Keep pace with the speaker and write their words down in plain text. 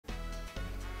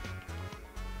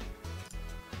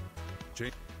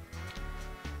Change.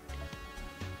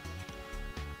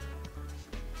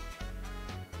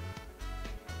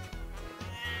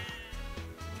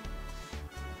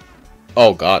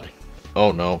 Oh god.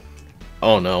 Oh no.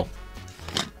 Oh no.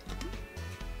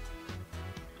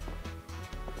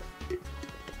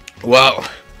 Wow.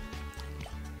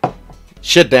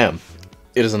 Shit damn.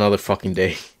 It is another fucking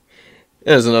day.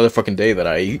 It is another fucking day that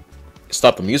I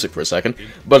stopped the music for a second.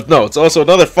 But no, it's also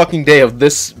another fucking day of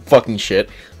this fucking shit.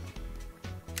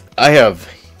 I've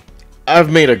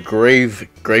made a grave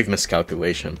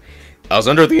miscalculation. I was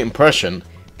under the impression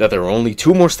that there were only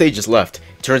 2 more stages left.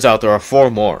 Turns out there are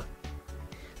 4 more.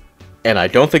 And I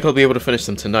don't think I'll be able to finish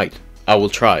them tonight. I will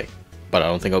try, but I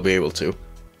don't think I'll be able to.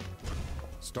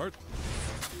 Start.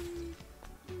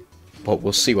 But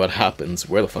we'll see what happens.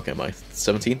 Where the fuck am I?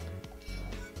 17?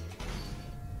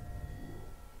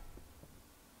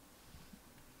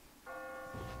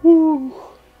 Woo.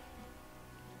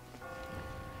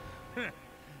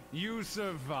 You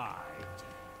survived.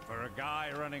 For a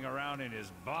guy running around in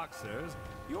his boxers,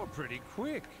 you're pretty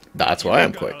quick. That's why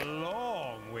I'm You've got quick. a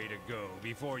long way to go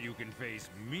before you can face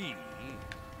me.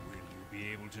 Will you be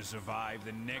able to survive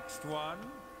the next one?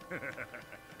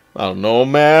 I don't know,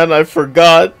 man. I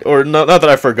forgot. Or not that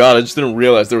I forgot. I just didn't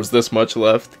realize there was this much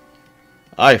left.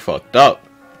 I fucked up.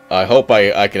 I hope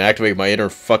I can activate my inner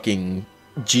fucking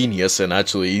genius and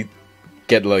actually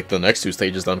get, like, the next 2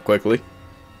 stages done quickly.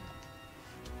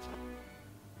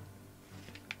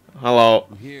 Hello.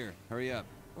 I'm here. Hurry up.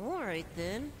 Alright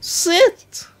then.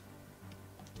 Sit!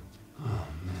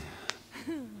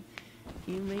 You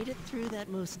made it through that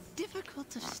most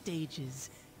difficult of stages.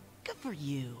 Good for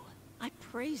you. I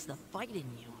praise the fight in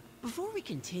you. Before we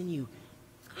continue,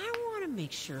 I want to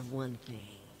make sure of one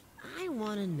thing. I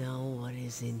want to know what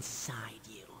is inside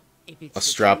you. If it's A the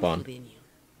strap-on. truth within you,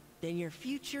 then your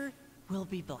future will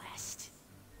be blessed.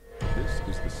 This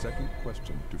is the second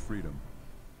question to freedom.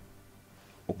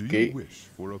 Do Okay. you wish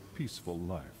for a peaceful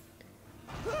life?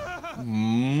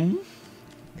 Man,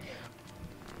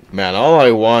 all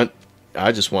I want...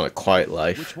 I just want a quiet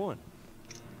life. Which one?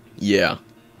 Yeah.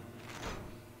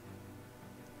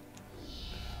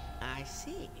 I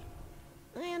see.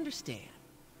 I understand.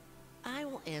 I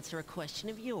will answer a question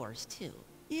of yours, too.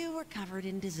 You were covered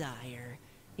in desire,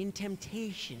 in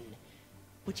temptation,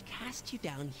 which cast you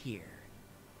down here.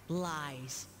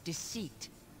 Lies, deceit,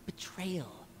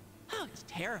 betrayal. Oh, it's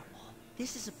terrible.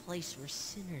 This is a place where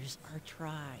sinners are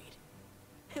tried.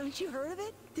 Haven't you heard of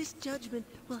it? This judgment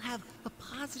will have a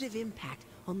positive impact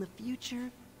on the future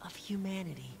of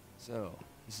humanity. So,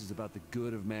 this is about the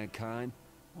good of mankind?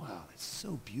 Wow, it's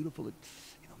so beautiful it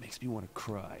makes me want to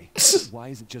cry. Why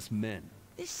is it just men?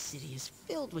 This city is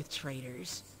filled with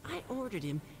traitors. I ordered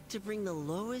him to bring the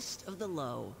lowest of the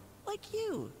low, like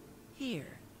you,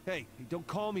 here. Hey, don't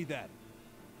call me that.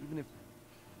 Even if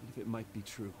it might be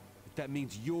true. If that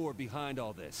means you're behind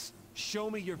all this. Show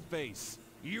me your face.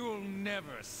 You'll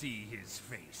never see his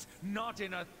face. Not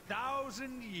in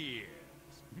 1,000 years.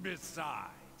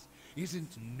 Besides,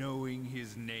 isn't knowing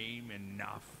his name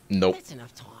enough? Nope. That's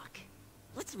enough talk.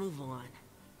 Let's move on.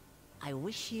 I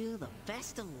wish you the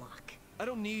best of luck. I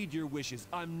don't need your wishes.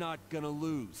 I'm not gonna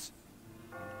lose.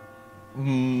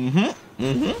 I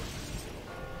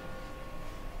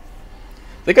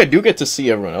think I do get to see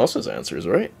everyone else's answers,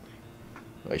 right?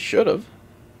 I should have.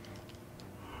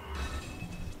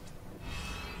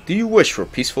 Do you wish for a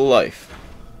peaceful life?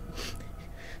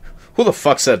 Who the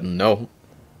fuck said no?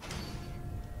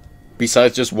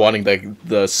 Besides just wanting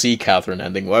the C. Catherine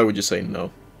ending, why would you say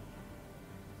no?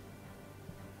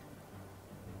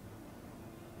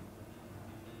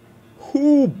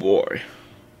 Oh boy.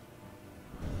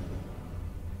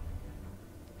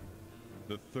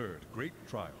 The third great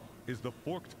trial is the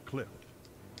Forked Cliff.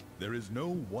 There is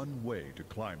no one way to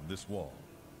climb this wall.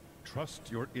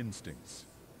 Trust your instincts.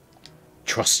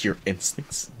 Trust your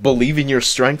instincts? Believe in your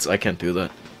strengths? I can't do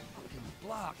that. Fucking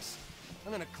blocks.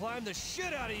 I'm gonna climb the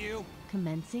shit out of you.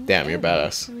 Commencing Damn, you're area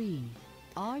badass. 3.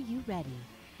 Are you ready?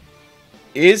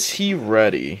 Is he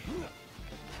ready?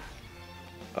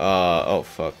 Oh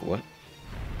fuck, what?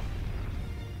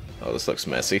 Oh, this looks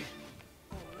messy.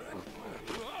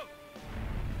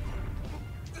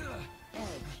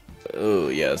 Oh,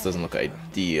 yeah, this doesn't look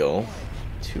ideal,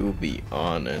 to be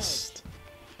honest.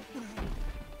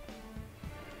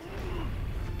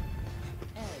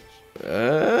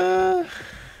 Oh,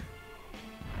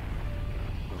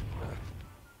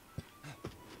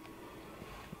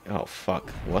 fuck.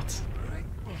 What?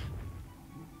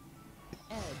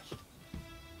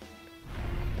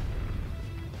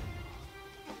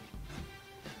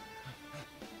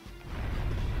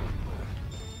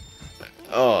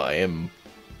 Oh, I am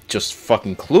just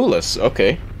fucking clueless.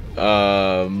 Okay.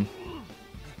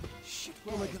 Shit,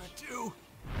 what am I gonna do?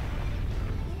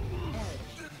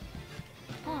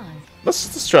 Pause.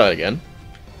 Let's try it again.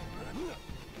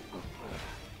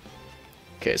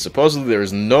 Okay, supposedly there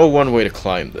is no one way to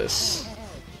climb this.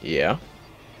 Yeah.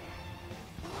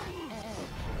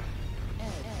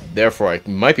 Therefore, I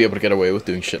might be able to get away with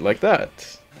doing shit like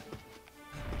that.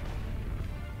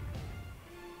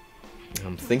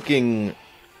 I'm thinking...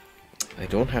 I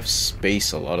don't have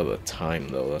space a lot of the time,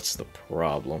 though. That's the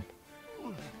problem.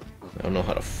 I don't know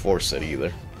how to force it,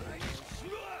 either.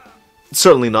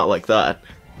 Certainly not like that.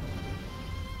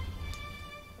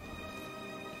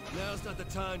 Now's not the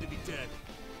time to be dead.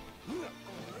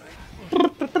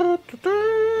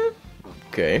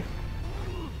 Okay.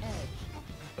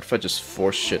 What if I just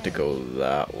force shit to go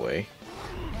that way?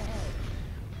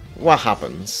 What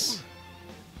happens?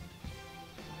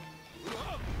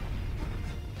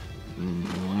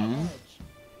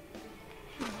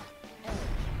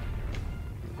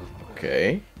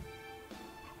 Okay.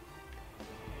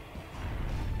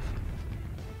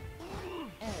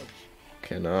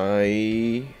 Can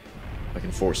I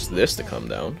can force this to come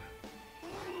down.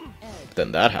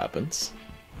 Then that happens.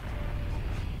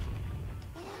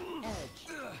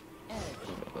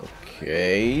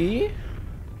 Okay.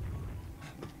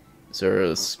 Is there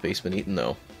a space beneath?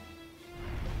 No.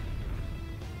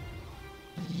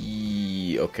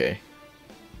 Okay.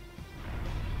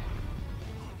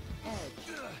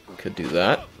 Could do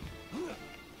that.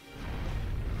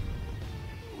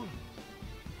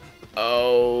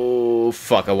 Oh,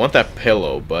 fuck. I want that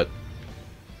pillow, but...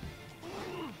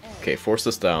 Okay, force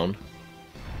this down.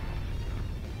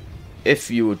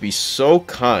 If you would be so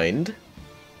kind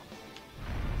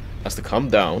as to come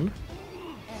down.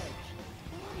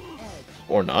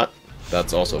 Or not.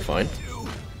 That's also fine.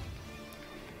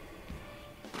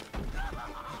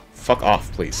 Fuck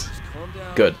off, please.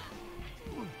 Good.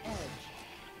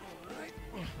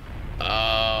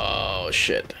 Oh,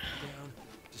 shit.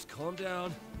 Just calm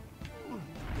down.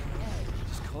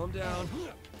 Just calm down.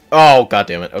 Oh, god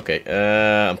damn it. Okay,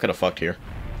 I'm kind of fucked here.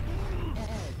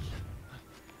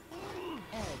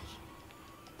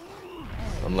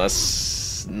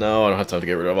 Unless... No, I don't have time to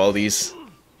get rid of all these.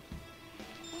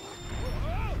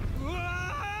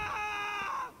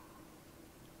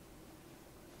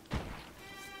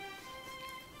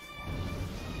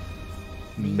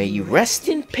 May you rest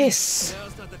in peace,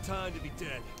 Now's not the time to be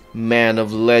dead. man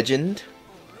of legend.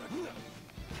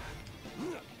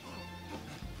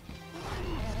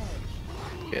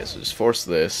 Okay, so just force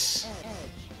this.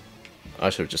 I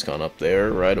should have just gone up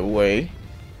there right away.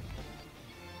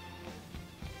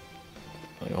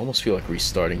 I almost feel like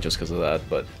restarting just because of that,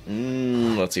 but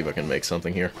let's see if I can make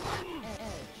something here.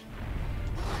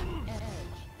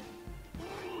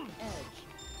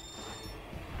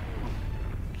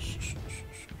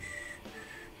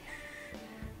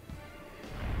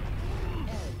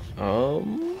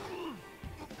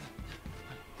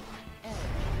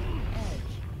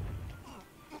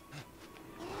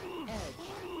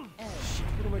 Shit,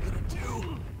 what am I gonna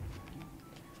do?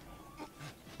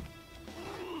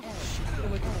 Shit, what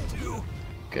am I gonna do?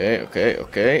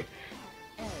 Okay.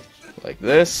 Like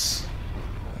this.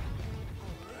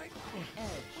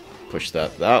 Push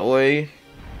that way.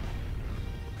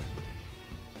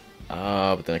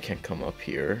 But then I can't come up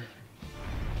here.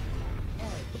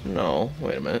 No,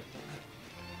 wait a minute.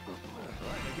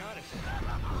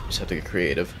 Just have to get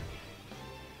creative.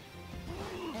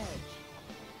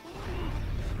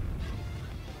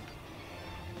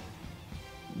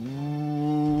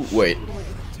 Wait.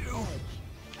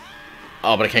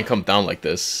 Oh, but I can't come down like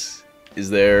this. Is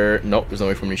there... Nope, there's no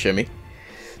way for me to shimmy.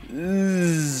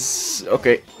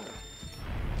 Okay.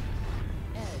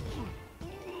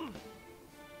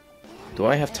 Do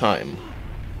I have time?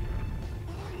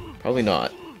 Probably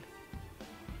not.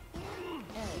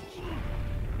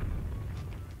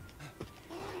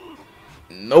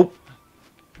 Nope.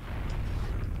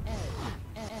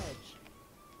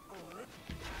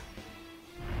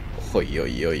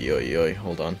 Oi,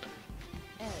 hold on.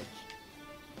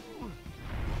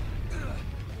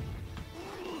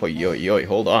 Oi,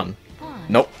 hold on.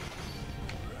 Nope.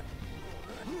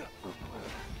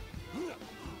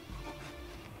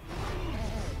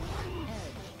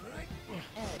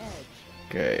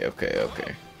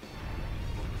 Okay.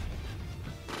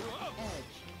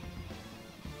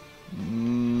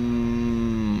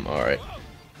 Alright.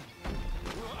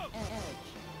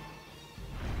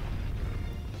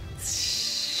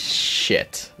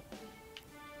 Shit.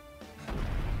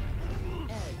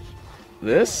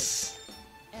 This?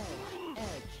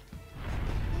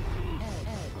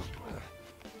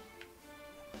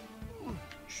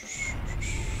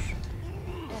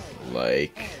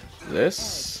 Like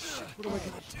this. What am I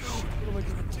gonna do? What am I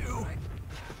gonna do?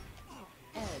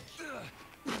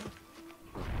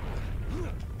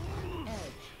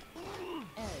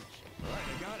 Alright,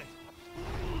 I got it.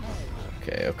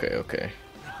 Okay, okay, okay.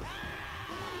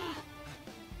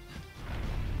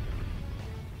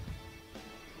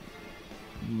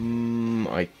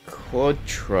 I could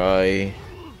try.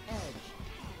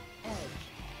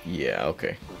 Yeah,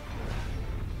 okay.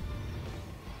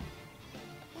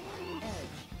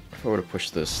 If I were to push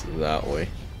this that way.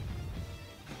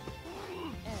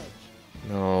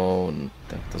 No,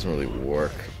 that doesn't really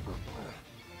work.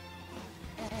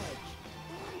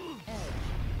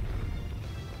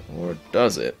 Or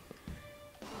does it?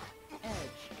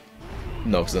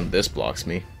 No, because then this blocks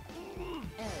me.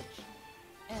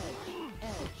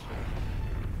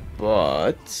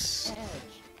 But there's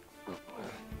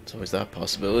always that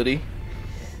possibility.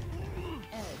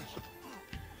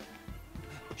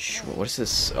 What is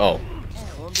this? Oh. Just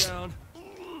calm down.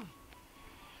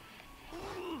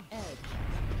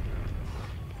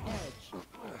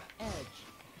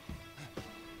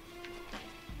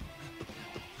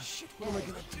 Shit, what am I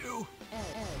gonna do?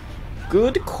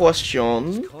 Good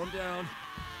question. Just calm down.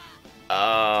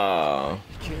 Ah. You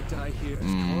can't die here. Just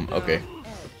calm down. Okay.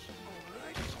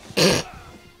 I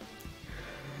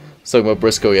was talking about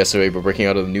Briscoe yesterday, but breaking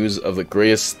out of the news of the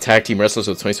greatest tag team wrestlers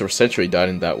of the 21st century died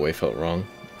in that way felt wrong.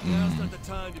 Now's not the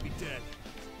time to be dead.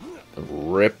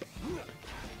 Rip.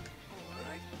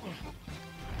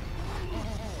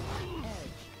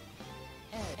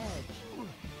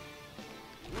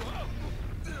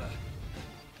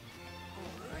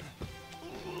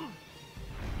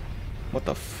 What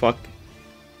the fuck?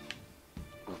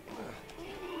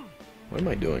 What am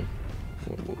I doing?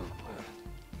 Whoa.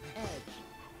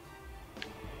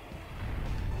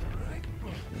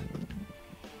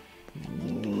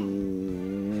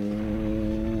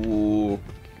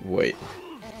 Wait.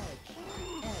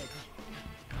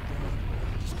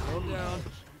 Just calm down. Calm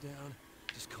down.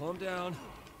 Just calm down.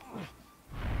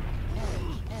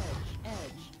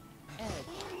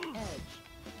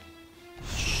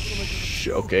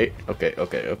 Okay, okay,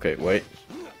 okay, okay, wait.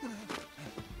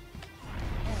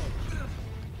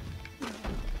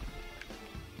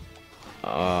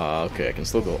 Okay, I can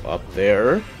still go up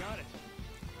there.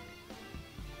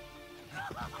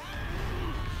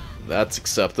 That's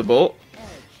acceptable.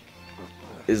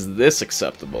 Is this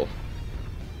acceptable?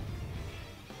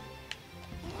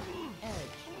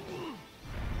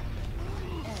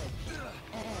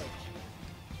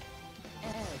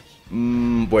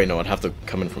 Wait, no, I'd have to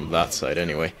come in from that side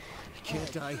anyway. You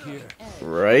can't die here.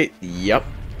 Right? Yep.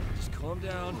 Just calm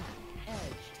down.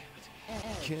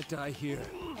 You can't die here.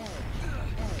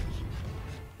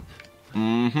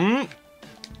 Mm-hmm.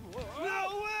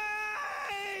 No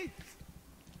way!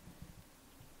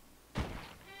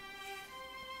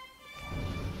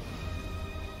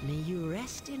 May you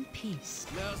rest in peace.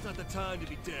 Now's not the time to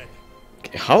be dead.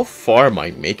 Okay, how far am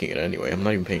I making it anyway? I'm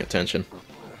not even paying attention.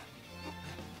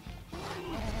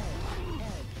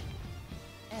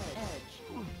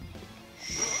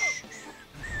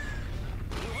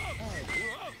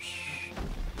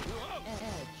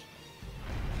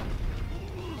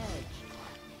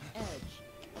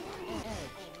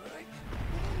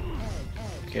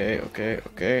 Okay, okay,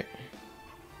 okay.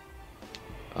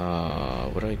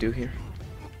 What do I do here?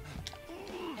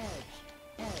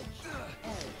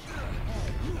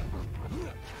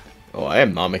 Oh, I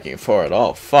am not making it far at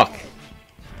all. Fuck.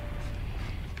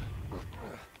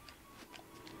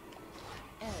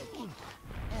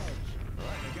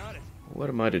 What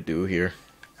am I to do here?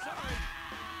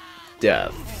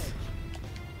 Death.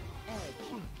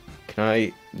 Can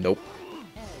I? Nope.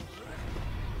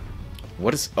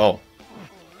 What is? Oh.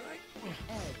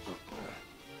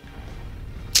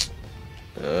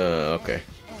 Okay.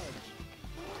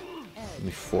 Let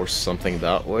me force something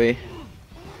that way.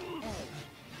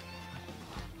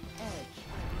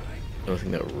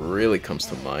 Nothing that really comes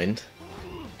to mind.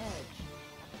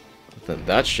 But then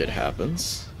that shit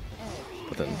happens.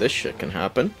 But then this shit can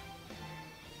happen.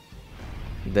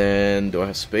 Then, do I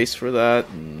have space for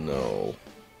that? No.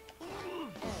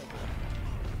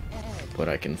 But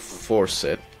I can force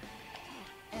it.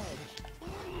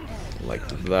 Like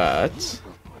that.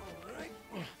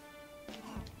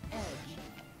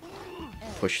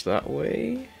 Push that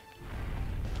way.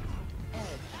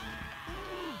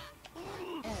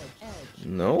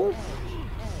 No?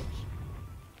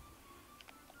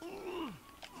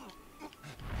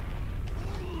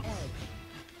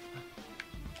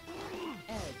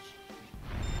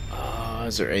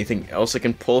 Is there anything else I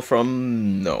can pull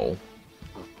from? No.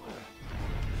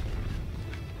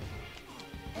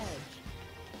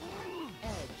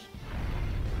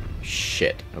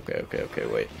 shit. Okay,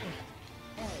 wait.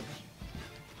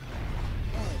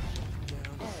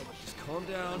 Just calm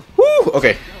down. Woo!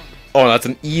 Okay. Oh, that's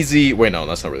an easy... Wait, no,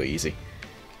 that's not really easy.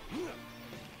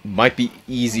 Might be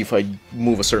easy if I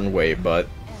move a certain way, but...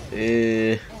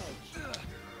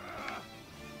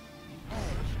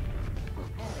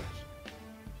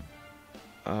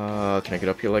 Can I get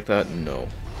up here like that? No.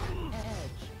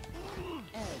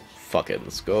 Fuck it,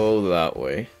 let's go that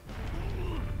way.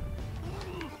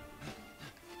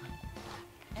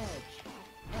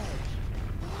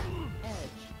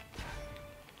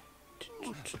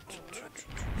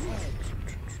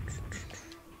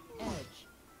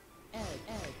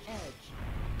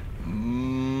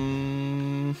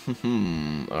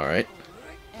 Alright.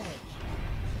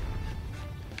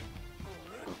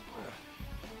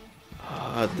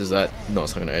 Does that... No,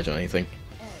 it's not gonna edge on anything.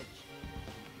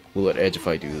 Will it edge if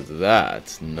I do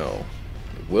that? No.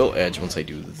 It will edge once I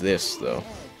do this, though.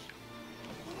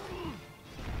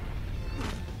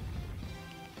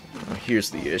 Here's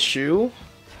the issue.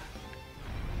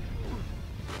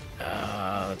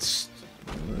 It's...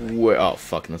 Oh,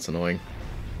 fuck, that's annoying.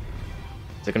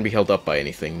 Is it gonna be held up by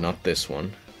anything? Not this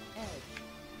one.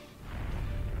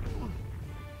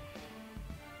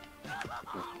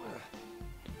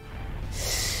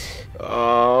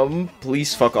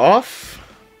 Please fuck off.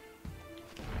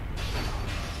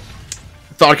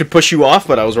 Thought I could push you off,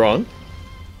 but I was wrong.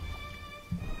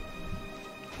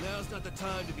 Now's not the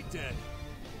time to be dead.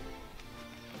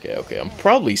 Okay, I'm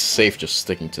probably safe just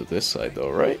sticking to this side,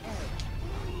 though, right?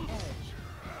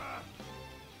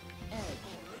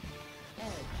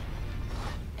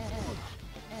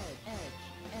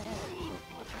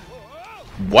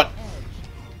 What?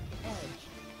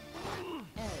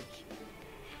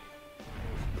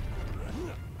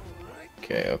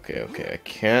 Okay, I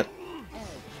can't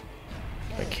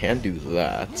do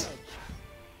that.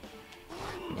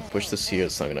 Push this here,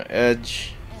 it's not gonna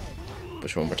edge.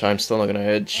 Push it one more time, still not gonna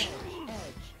edge.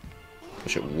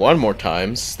 Push it one more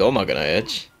time, still not gonna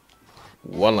edge.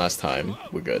 One last time,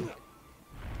 we're good.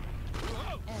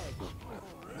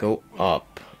 Go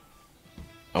up.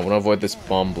 I want to avoid this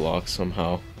bomb block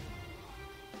somehow.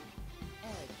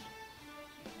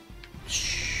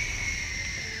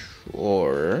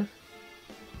 Or...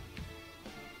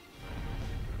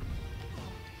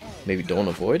 maybe don't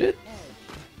avoid it?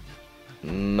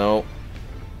 No.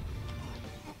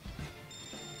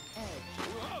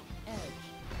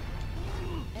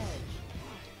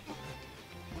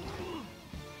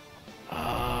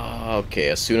 Okay,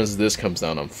 as soon as this comes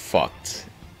down, I'm fucked.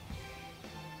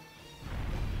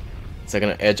 Is that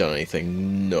gonna edge on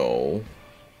anything? No.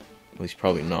 At least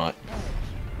probably not.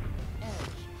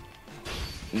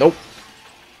 Nope.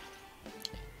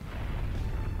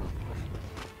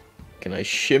 Can I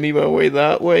shimmy my way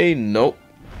that way? Nope.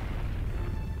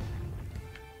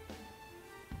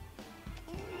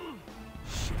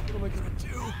 Shit, what am I gonna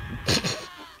do?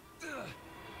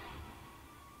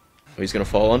 Oh, he's gonna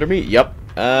fall under me? Yep.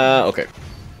 Okay.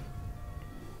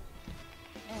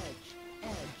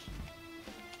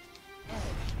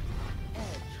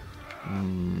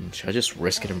 Should I just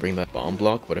risk it and bring that bomb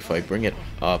block? But if I bring it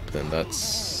up, then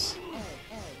that's...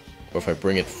 or if I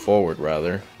bring it forward,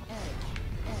 rather.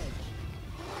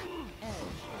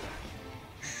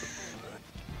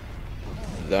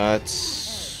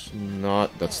 That's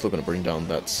not... that's still gonna bring down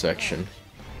that section.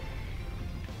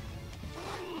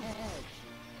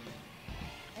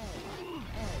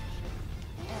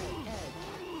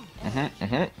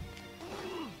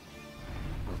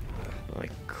 I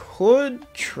could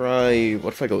try...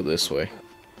 what if I go this way?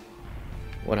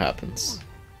 What happens?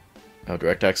 I have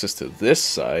direct access to this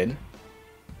side.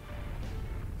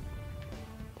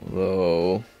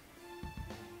 Although...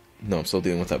 no, I'm still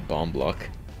dealing with that bomb block.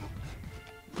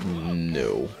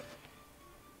 No.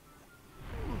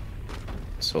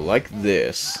 So like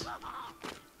this.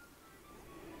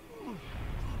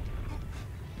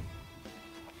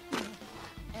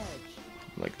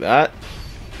 Like that.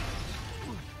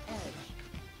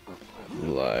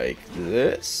 Like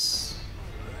this.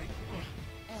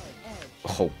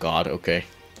 Oh god, okay.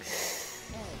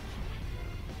 This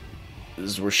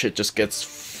is where shit just gets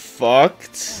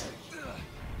fucked,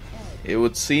 it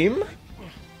would seem.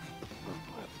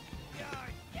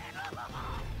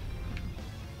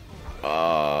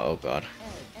 Oh god.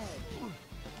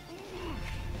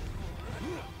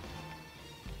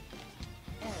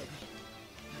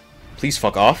 Please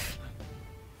fuck off.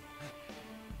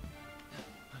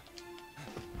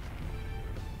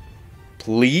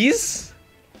 Please?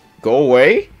 Go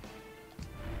away?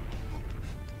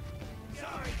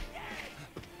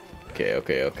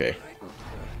 Okay.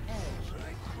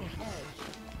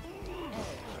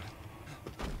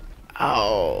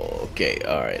 Oh, okay.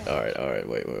 Alright.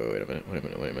 Wait a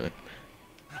minute.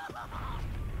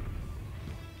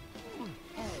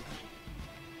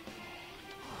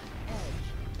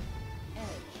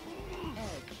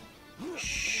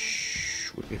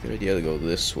 Shh, would be a good idea to go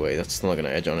this way. That's not gonna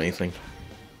edge on anything.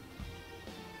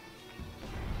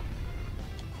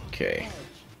 Okay.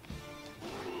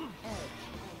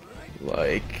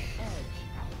 Like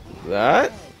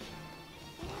that?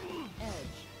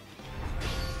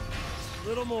 A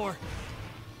little more.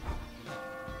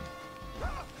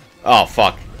 Oh,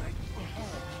 fuck.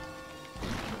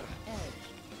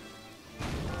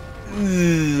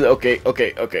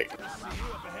 Okay.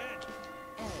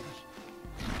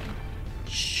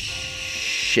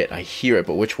 Shit, I hear it,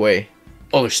 but which way?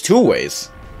 Oh, there's two ways.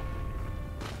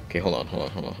 Okay, hold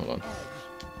on.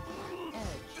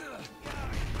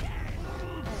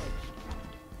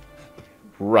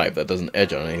 Right, that doesn't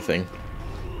edge on anything.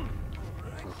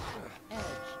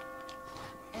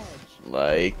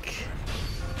 Like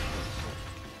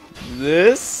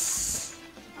this.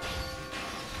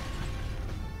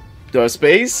 Do I have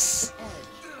space?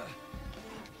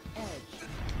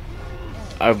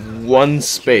 I have one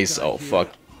space. Oh fuck.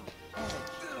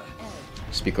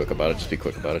 Just be quick about it.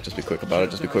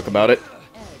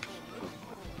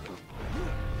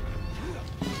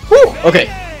 Woo! Okay.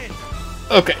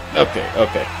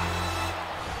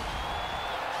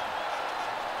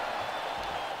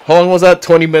 How long was that?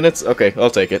 20 minutes? Okay, I'll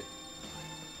take it.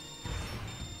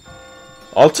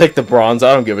 I'll take the bronze,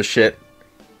 I don't give a shit.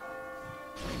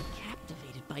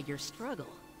 Captivated by your struggle.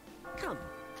 Come,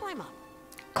 climb up.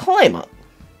 Climb up.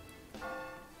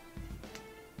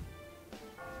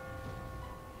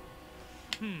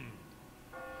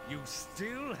 You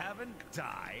still haven't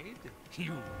died?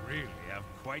 You really have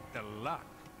quite the luck.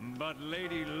 But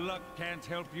Lady Luck can't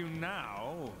help you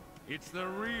now. It's the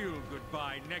real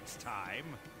goodbye next time.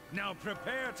 Now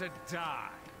prepare to die.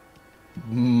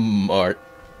 Art.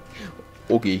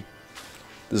 Okay.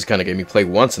 This is kind of game you play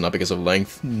once and not because of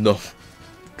length. No.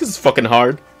 Because it's fucking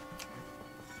hard.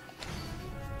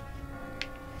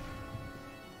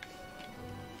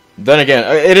 Then again,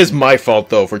 it is my fault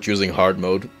though for choosing hard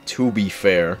mode, to be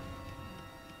fair.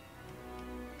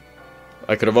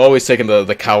 I could have always taken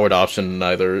the coward option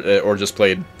either, or just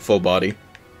played full body.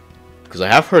 Because I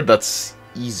have heard that's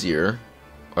easier.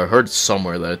 I heard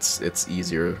somewhere that it's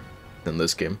easier than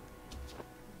this game.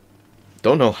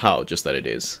 Don't know how, just that it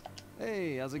is.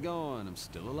 Hey, how's it going? I'm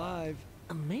still alive.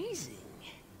 Amazing.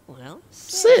 Well,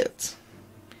 Sit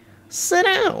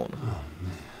down.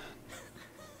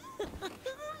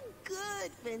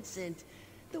 Good, Vincent.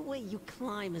 The way you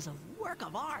climb is a work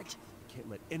of art. Can't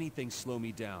let anything slow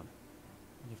me down.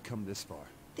 You've come this far.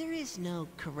 There is no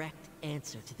correct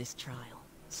answer to this trial.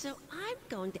 So I'm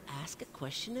going to ask a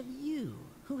question of you,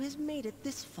 who has made it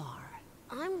this far.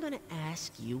 I'm going to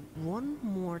ask you one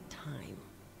more time.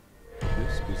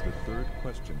 This is the third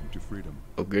question to freedom.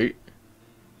 Okay.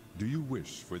 Do you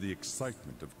wish for the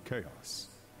excitement of chaos?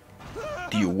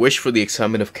 Do you wish for the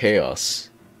excitement of chaos?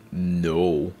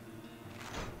 No.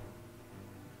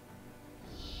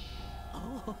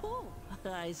 Oh,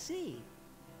 I see.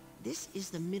 This is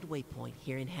the midway point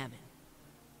here in heaven.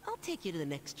 I'll take you to the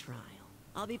next trial.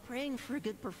 I'll be praying for a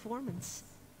good performance.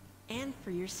 And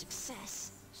for your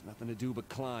success. There's nothing to do but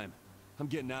climb. I'm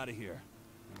getting out of here.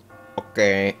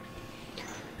 Okay.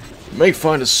 You may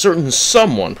find a certain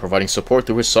someone providing support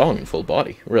through his song in full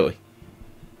body. Really?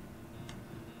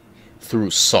 Through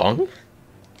song?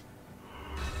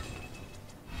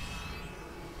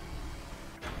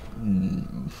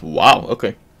 Wow,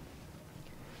 okay.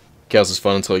 Chaos is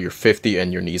fun until you're 50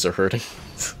 and your knees are hurting.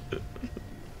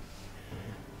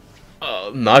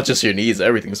 Not just your knees,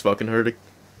 everything's fucking hurting.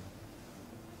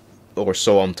 Or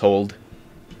so I'm told.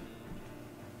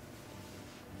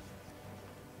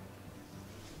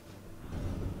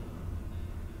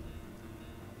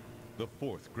 The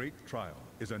fourth great trial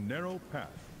is a narrow path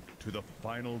to the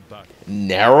final battle.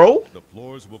 Narrow? The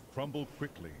floors will crumble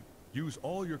quickly. Use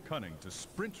all your cunning to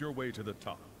sprint your way to the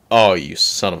top. Oh, you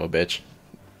son of a bitch.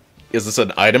 Is this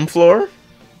an item floor?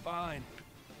 Fine.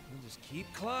 We'll just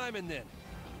keep climbing then.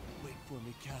 Wait for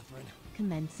me, Catherine.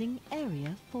 Commencing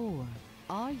Area 4.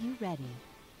 Are you ready?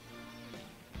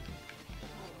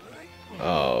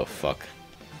 Oh, fuck.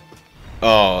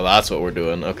 Oh, that's what we're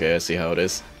doing. Okay, I see how it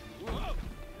is.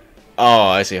 Oh,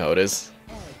 I see how it is.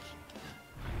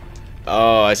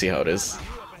 Oh, I see how it is.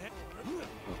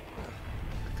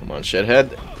 Come on,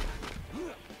 shithead.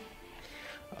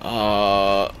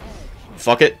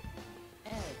 Fuck it.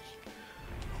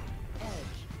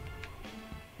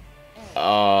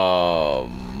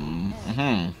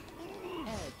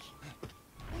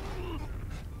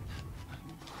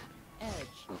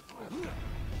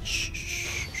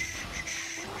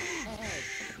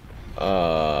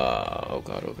 Oh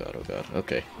god, oh god, oh god.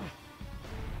 Okay.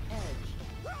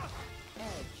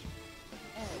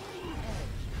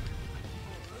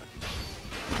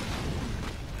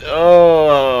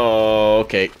 Oh,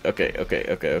 okay, okay, okay,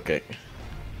 okay, okay.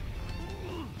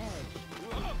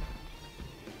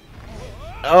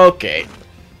 Okay.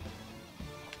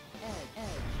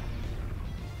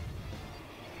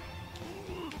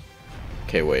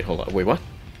 Okay, wait, hold on. Wait, what?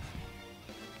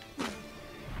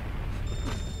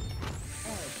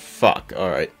 Fuck,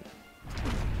 alright.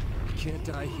 Can't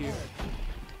die here.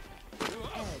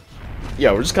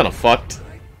 Yeah, we're just kind of fucked.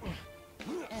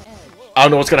 I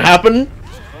don't know what's gonna happen.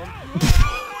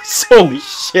 Holy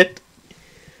shit.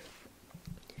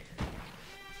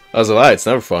 I was like, it's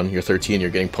never fun. You're 13, you're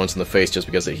getting punched in the face just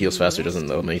because it heals faster doesn't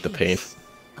eliminate the pain.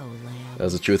 Oh, lamb.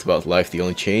 That's the truth about life. The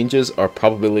only changes are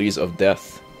probabilities of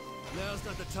death. Now's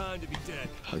not the time to be dead.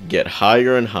 Get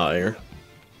higher and higher.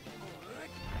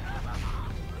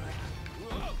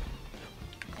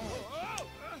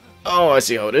 Oh, I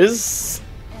see how it is.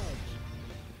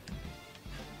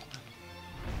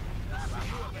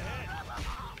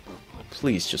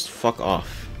 Please, just fuck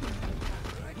off.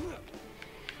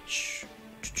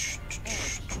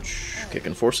 Okay, I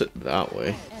can force it that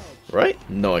way. Right?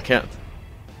 No, I can't.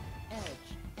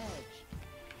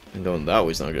 And going that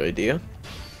way is not a good idea.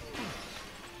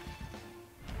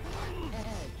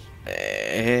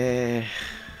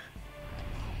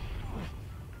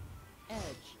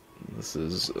 This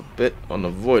is a bit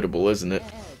unavoidable, isn't it?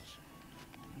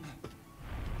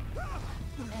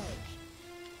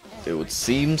 It would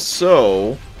seem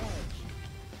so.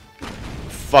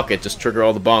 Fuck it, just trigger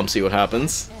all the bombs, see what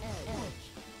happens.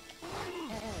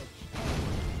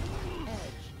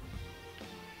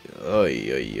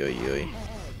 Oy, oy, oy, oy.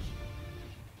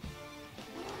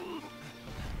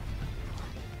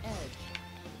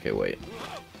 Okay, wait.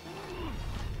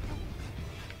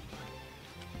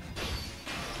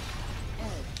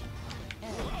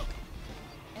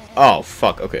 Oh,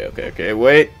 fuck. Okay, okay, okay,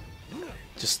 wait.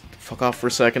 Just fuck off for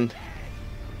a second.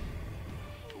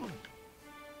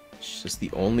 It's just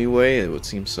the only way? It would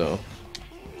seem so.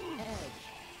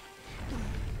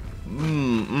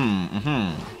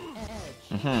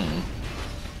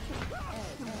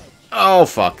 Oh,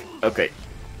 fuck. Okay.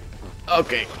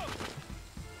 Okay.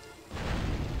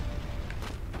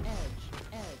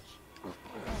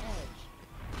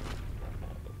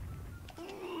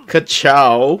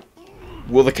 Ka-chow.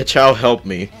 Will the ka-chow help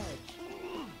me?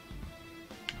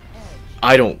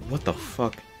 I don't. What the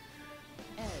fuck?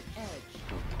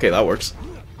 Okay, that works.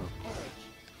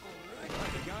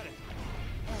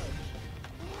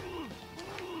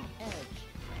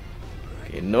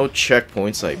 Okay, no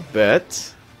checkpoints, I bet.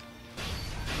 Let's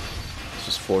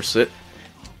just force it.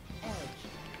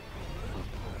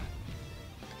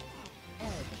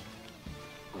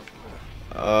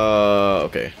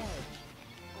 Okay.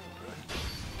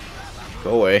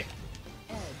 Go away.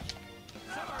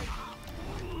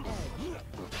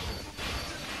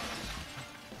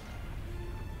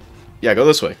 Yeah, go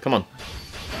this way. Come on.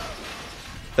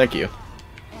 Thank you.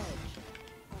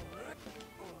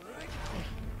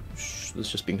 This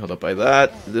is just being held up by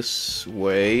that. This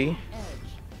way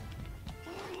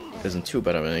isn't too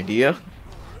bad of an idea.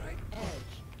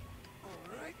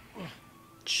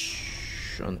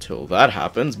 Until that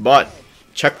happens, but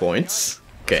checkpoints.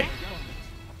 Okay.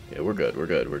 Yeah, we're good, we're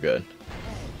good, we're good.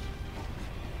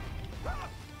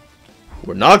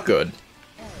 We're not good.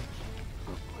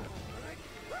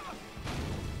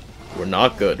 We're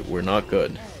not good, we're not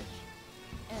good.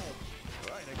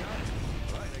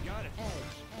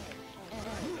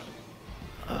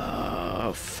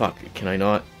 Fuck, can I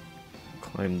not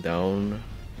climb down?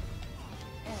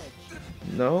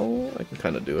 No, I can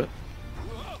kind of do it.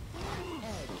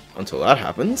 Until that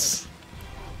happens.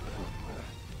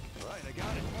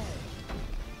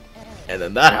 And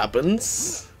then that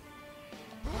happens.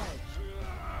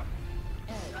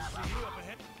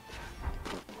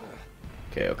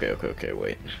 Okay, okay, okay, okay,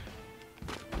 wait.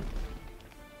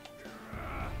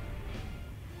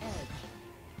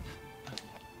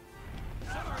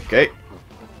 Okay.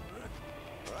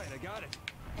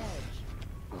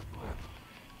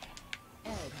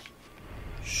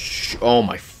 Shh, oh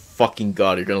my fucking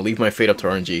god, you're gonna leave my fate up to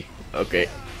RNG. Okay.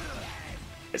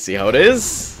 I see how it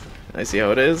is. I see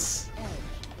how it is.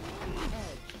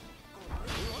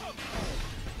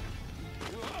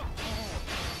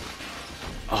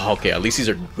 Oh, okay, at least these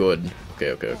are good.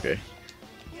 Okay, okay, okay.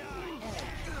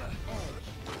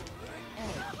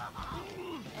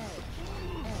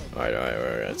 Alright, alright,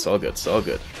 alright. It's all good, it's all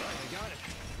good.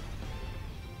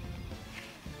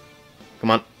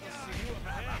 Come on.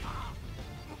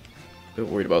 Don't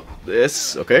worry about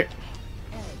this. Okay.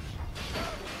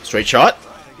 Straight shot.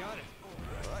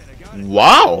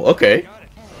 Wow. Okay.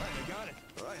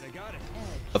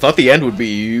 I thought the end would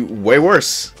be way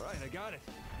worse.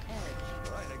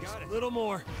 A little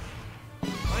more.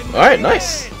 All right.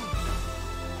 Nice.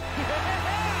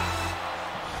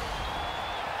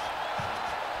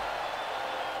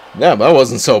 Yeah, that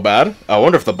wasn't so bad. I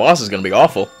wonder if the boss is gonna be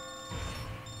awful.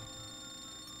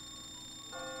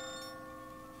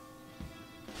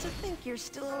 To think you're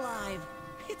still alive.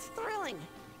 It's thrilling.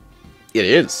 It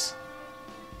is.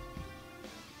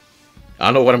 I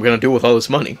don't know what I'm gonna do with all this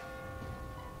money.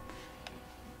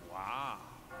 Wow.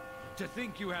 To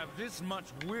think you have this much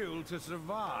will to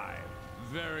survive.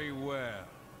 Very well.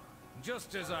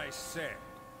 Just as I said,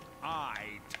 I,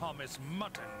 Thomas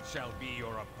Mutton, shall be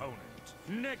your opponent.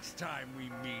 Next time we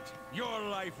meet, your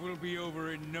life will be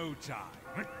over in no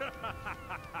time.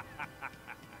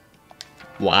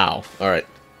 Wow. Alright.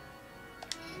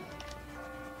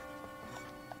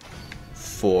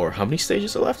 For how many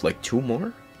stages are left? Like 2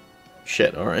 more?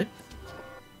 Shit, alright.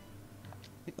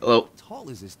 Hello. How tall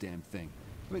is this damn thing?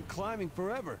 I've been climbing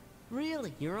forever.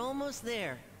 Really, you're almost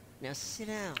there. Now sit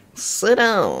down. Sit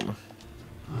down.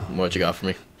 What you got for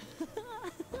me?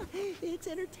 It's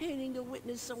entertaining to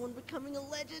witness someone becoming a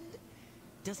legend.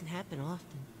 Doesn't happen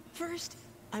often. First,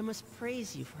 I must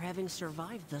praise you for having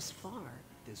survived thus far.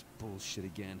 This bullshit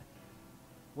again.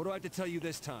 What do I have to tell you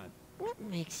this time? What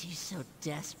makes you so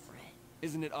desperate?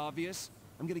 Isn't it obvious?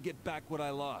 I'm gonna get back what I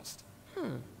lost.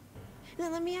 Now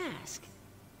let me ask,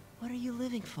 what are you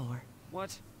living for?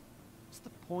 What? What's the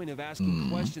point of asking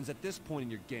questions at this point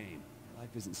in your game? Life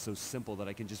isn't so simple that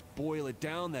I can just boil it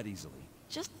down that easily.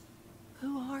 Just,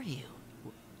 who are you?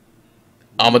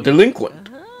 I'm a delinquent.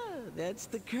 That's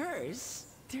the curse.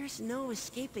 There's no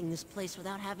escaping this place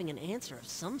without having an answer of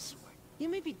some sort. You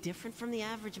may be different from the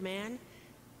average man,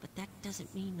 but that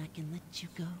doesn't mean I can let you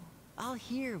go. I'll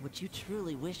hear what you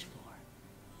truly wish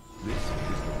for. This is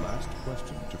the last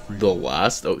question to free. The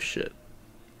last? Oh shit.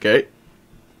 Okay.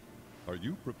 Are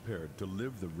you prepared to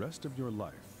live the rest of your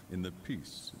life in the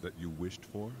peace that you wished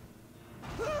for?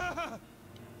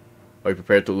 Are you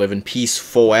prepared to live in peace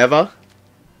forever?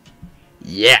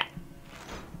 Yeah.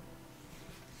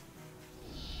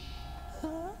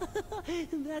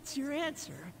 That's your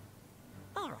answer.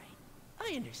 All right,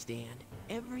 I understand.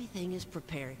 Everything is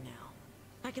prepared now.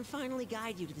 I can finally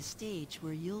guide you to the stage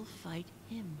where you'll fight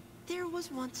him. There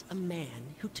was once a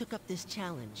man who took up this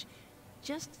challenge,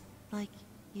 just like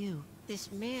you.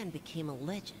 This man became a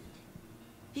legend.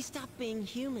 He stopped being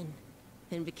human,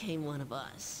 then became one of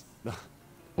us.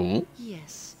 Ooh.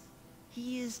 Yes,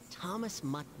 he is Thomas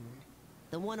Mutton,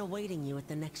 the one awaiting you at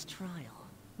the next trial.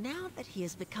 Now that he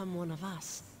has become one of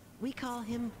us, we call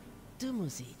him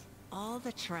Dumuzid. All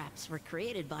the traps were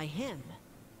created by him.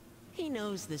 He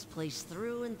knows this place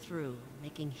through and through,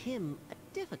 making him a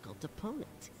difficult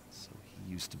opponent. So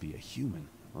he used to be a human.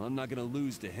 Well, I'm not gonna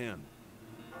lose to him.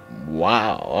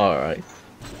 Wow, alright.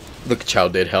 Look, Chow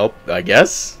did help, I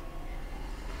guess.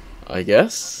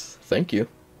 Thank you.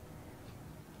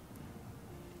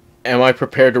 Am I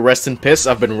prepared to rest in piss?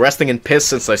 I've been resting in piss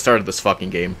since I started this fucking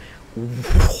game.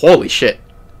 Holy shit.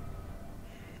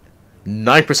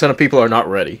 9% of people are not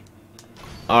ready.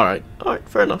 Alright,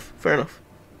 fair enough.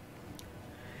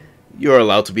 You're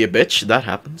allowed to be a bitch, that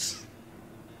happens.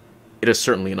 It is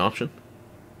certainly an option.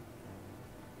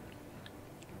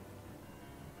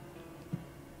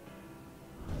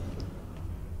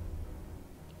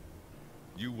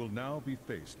 You will now be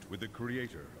faced with the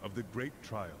creator of the great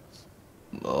trials.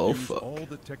 Oh, Use fuck. all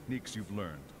the techniques you've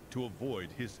learned to avoid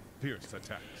his fierce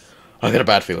attacks. I got a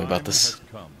bad feeling about Time this. has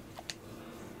come.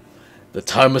 The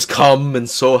time has come, and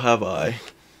so have I.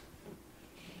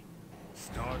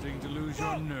 Starting to lose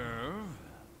your nerve?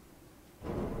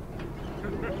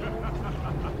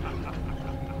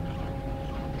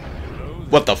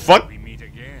 What the fuck? We meet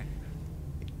again.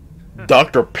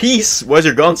 Dr. Peace? Why's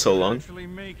your gun so long? Actually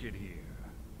make it here.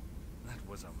 That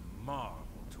was a marvel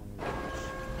to watch.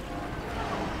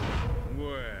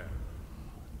 Well,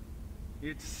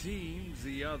 it seems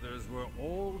the others were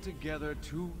altogether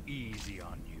too easy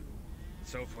on you.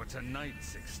 So for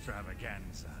tonight's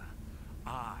extravaganza,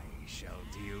 I shall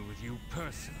deal with you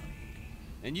personally.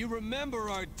 And you remember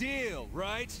our deal,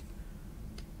 right?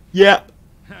 Yeah.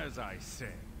 As I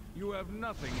said, you have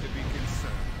nothing to be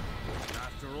concerned.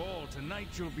 After all, tonight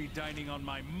you'll be dining on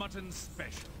my mutton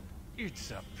special.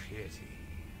 It's a pity.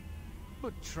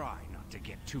 But try not to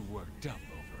get too worked up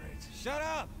over it. Shut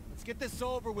up! Let's get this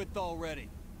over with already.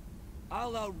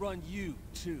 I'll outrun you,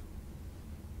 too.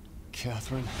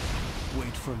 Catherine,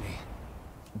 wait for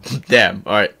me. Damn,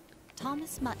 alright.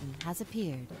 Thomas Mutton has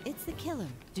appeared. It's the killer.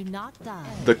 Do not die.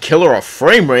 The killer of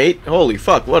frame rate? Holy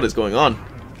fuck, what is going on?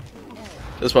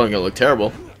 This is probably gonna look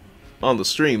terrible. On the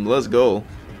stream, let's go.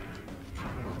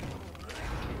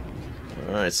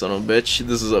 Alright, son of a bitch.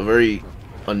 This is a very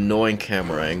annoying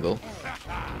camera angle.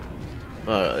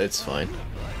 It's fine.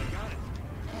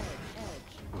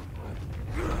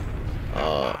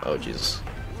 Oh Jesus.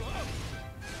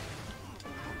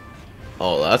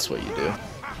 Oh, that's what you do.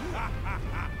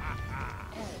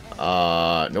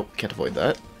 Nope, can't avoid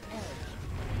that.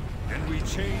 And we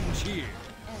change here.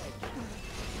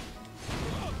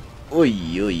 Oi,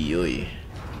 oi, oi.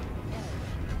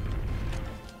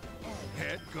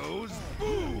 Head goes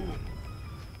boom.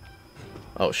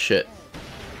 Oh shit.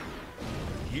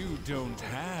 You don't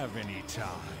have any time.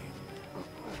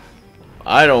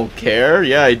 I don't care.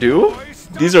 Yeah, I do.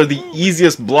 These are the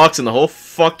easiest blocks in the whole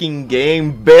fucking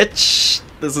game, bitch.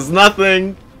 This is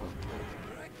nothing.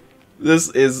 This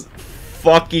is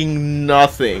fucking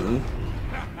nothing.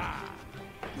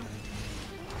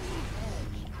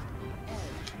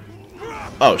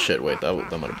 Oh shit, wait, that might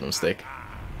have been a mistake.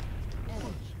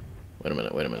 Wait a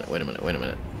minute, wait a minute, wait a minute, wait a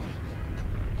minute.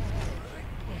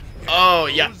 Oh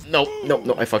yeah, no, no,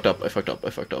 no, I fucked up, I fucked up,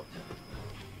 I fucked up.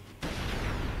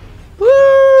 Woo!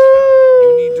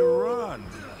 You need to run.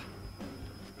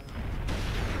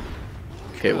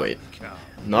 Okay, wait.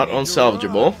 Not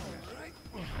unsalvageable.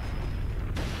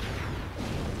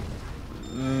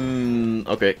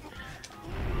 Okay.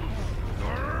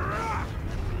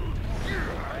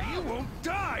 You won't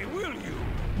die, will you?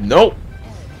 Nope.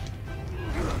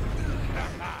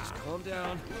 Just calm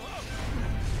down.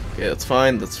 Okay, that's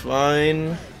fine, that's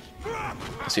fine.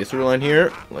 I see a through line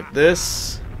here, like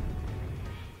this.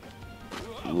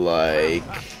 Like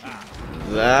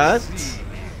that.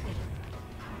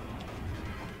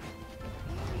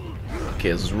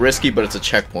 Okay, this is risky, but it's a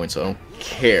checkpoint, so I don't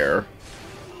care.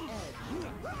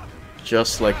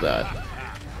 Just like that.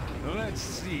 Let's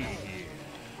see.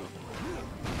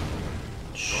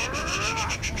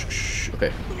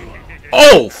 Okay.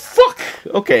 Oh, fuck!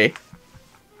 Okay.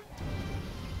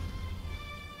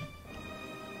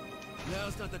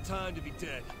 Now's not the time to be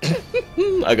dead.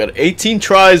 I got 18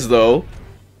 tries, though.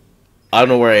 I don't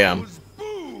know where I am.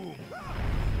 Boom.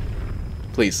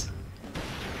 Please.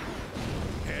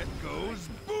 Head goes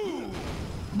boom.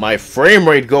 My frame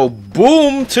rate go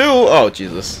boom, too! Oh,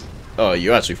 Jesus. Oh,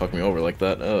 you actually fucked me over like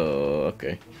that. Oh,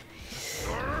 okay.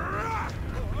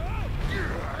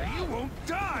 You won't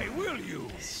die, will you?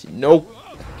 Nope.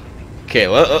 Okay,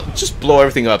 just blow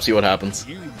everything up, see what happens.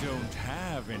 You don't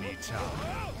have any time.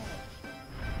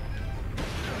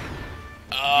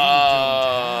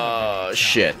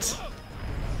 Shit.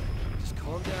 Just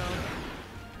calm down.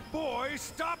 Boy,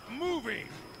 stop moving.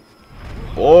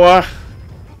 Boy.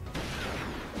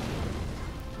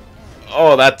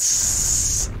 Oh,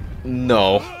 that's...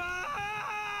 No.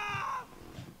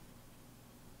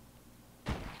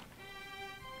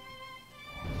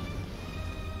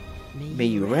 May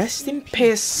you rest in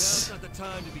peace. Now's not the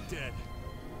time to be dead.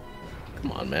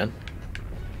 Come on, man.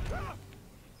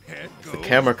 Head If the goes.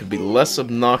 camera could be less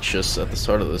obnoxious at the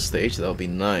start of the stage, that would be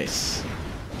nice.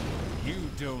 You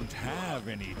don't have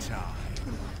any time.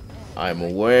 I'm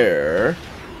aware.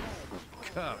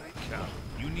 Come, come.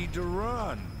 You need to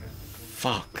run.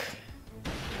 Fuck.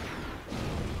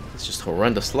 It's just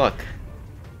horrendous luck.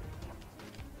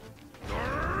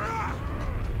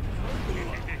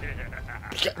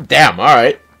 Damn,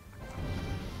 alright.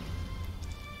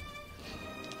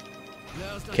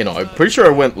 Now's not Okay, no, the I'm time pretty to sure I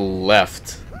went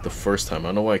left the first time. I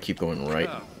don't know why I keep going right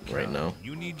now.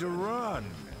 You need to run.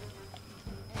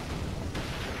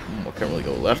 I can't really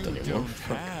go left You anymore. don't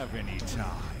Fuck. have any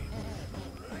time.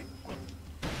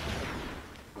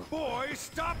 Boy,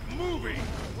 stop moving.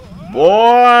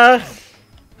 Boy!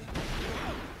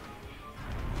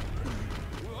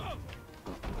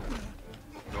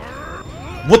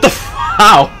 What the f-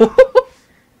 How?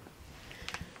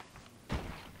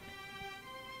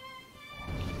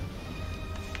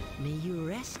 May you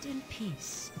rest in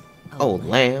peace. Oh,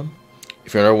 lamb.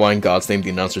 If you're wondering why in God's name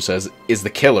the announcer says, "Is the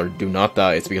killer, do not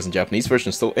die," it's because in Japanese version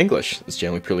it's still English. It's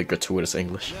generally purely gratuitous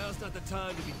English. Now's not the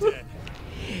time to be dead.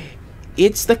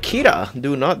 It's the killer,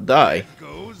 do not die.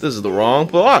 Goes. This is the wrong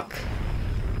block.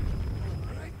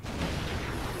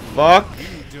 Fuck.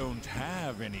 You don't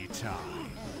have any time.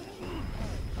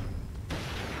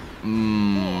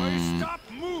 Boy, stop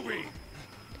moving.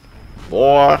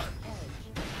 Boy.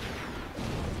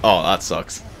 Oh, that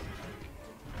sucks.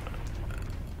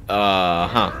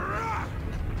 Huh.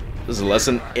 This is a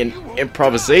lesson in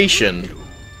improvisation.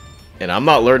 And I'm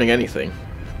not learning anything.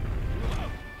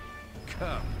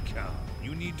 Come, come.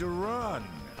 You need to run.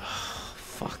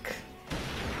 Fuck.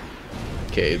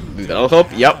 Okay, that'll help.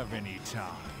 Yep. Have any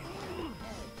time.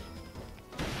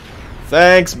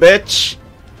 Thanks, bitch.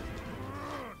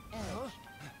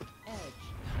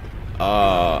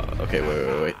 Okay,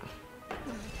 wait.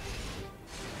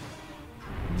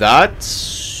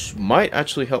 That might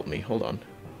actually help me. Hold on.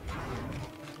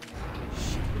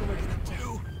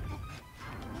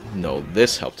 No,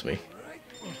 this helped me.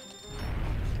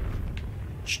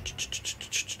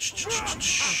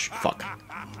 Fuck.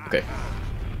 Okay.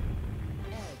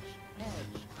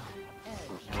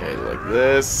 Okay, like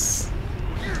this.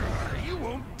 You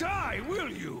won't die, will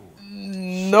you?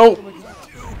 Nope.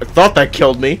 I thought that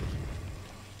killed me.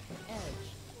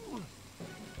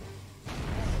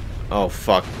 Oh,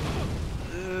 fuck.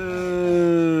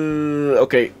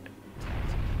 Okay.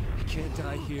 You can't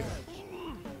die here.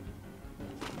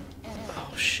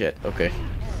 Oh, shit. Okay.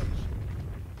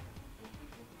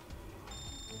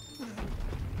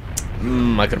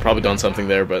 I could have probably done something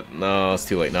there, but no, it's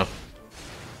too late now.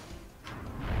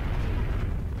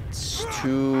 It's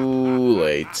too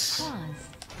late. Pause.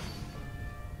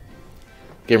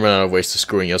 Game ran out of ways to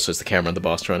screwing you, so it's the camera and the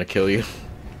boss trying to kill you.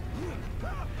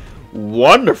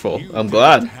 Wonderful. You I'm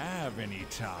glad. don't have any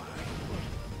time.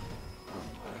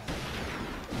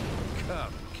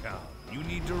 Come. You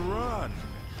need to run.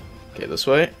 Okay, this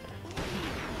way.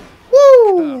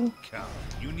 Woo! Come.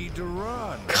 You need to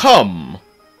run. Come.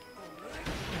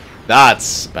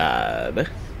 That's bad.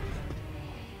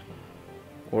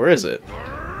 Or is it?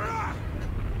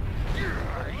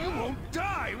 You won't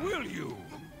die, will you?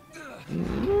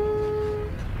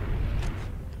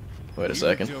 Wait a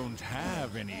second. You don't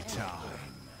have any time.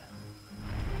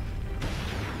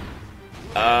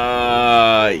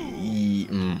 God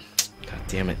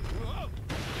damn it.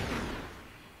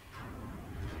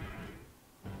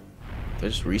 Did I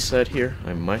just reset here?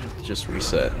 I might have to just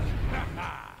reset.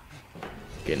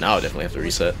 Okay, now I definitely have to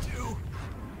reset.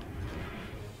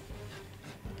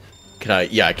 Can I?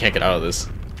 Yeah, I can't get out of this.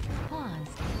 Pause.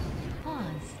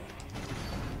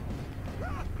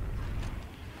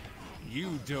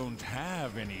 You don't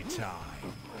have any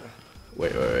time.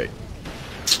 Wait.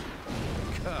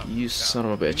 Come. You son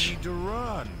of a You bitch. need to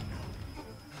run.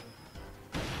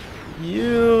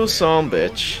 You son of a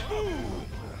bitch.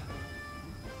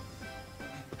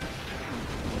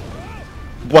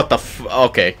 What the f-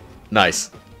 Okay.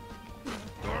 Nice.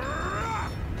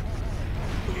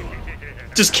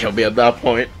 Just kill me at that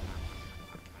point.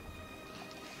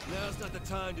 Now's not the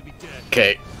time to be dead.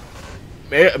 Okay.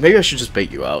 Maybe I should just bait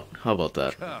you out. How about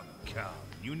that? Come.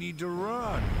 You need to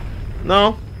run.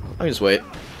 No. I can just wait.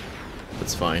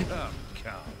 That's fine. Come.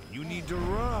 You need to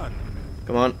run.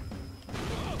 Come on.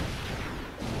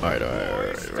 Alright.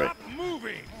 Stop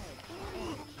moving.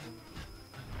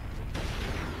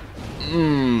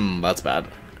 That's bad.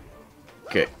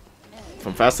 Okay. If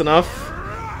I'm fast enough,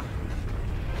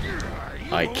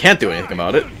 I can't do anything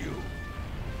about it.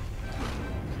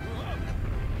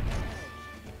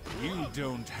 You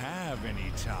don't have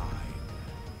any time.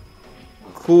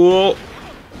 Cool.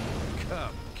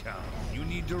 Come. You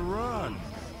need to run.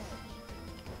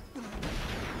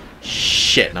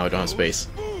 Shit, now I don't have space.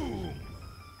 Boom.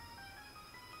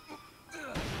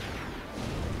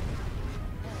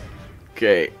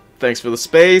 Okay, thanks for the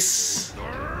space.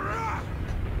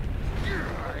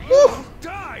 Woo.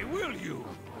 Die, will you?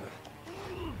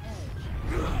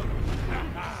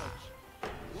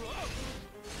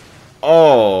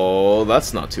 Oh,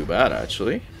 that's not too bad,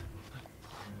 actually.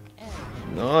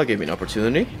 No, that gave me an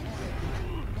opportunity.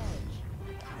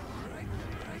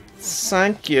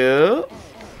 Thank you. I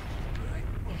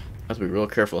have to be real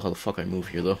careful how the fuck I move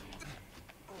here, though.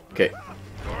 Okay.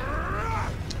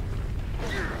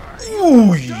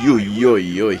 Oy, oy,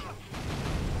 oy, oy.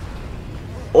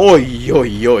 Oy,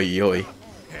 oy, oy, oy.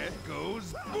 Head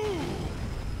goes boom.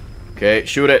 Okay,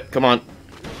 shoot it. Come on.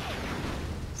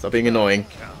 Stop being annoying.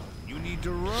 You need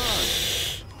to run.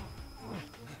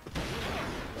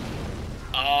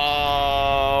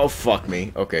 Oh, fuck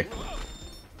me. Okay.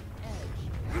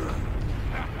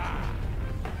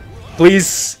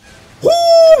 Please. Woo!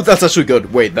 That's actually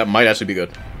good. Wait, that might actually be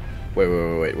good.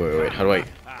 Wait. How do I...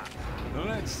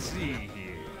 Let's see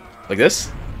here. Like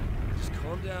this? Just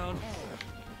calm down.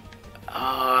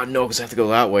 No, because I have to go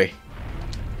that way.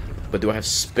 But do I have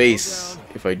space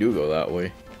if I do go that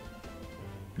way?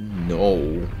 No.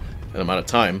 And I'm out of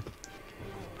time.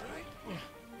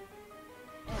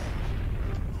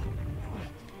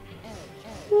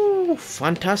 Ooh,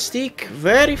 fantastic.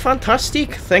 Very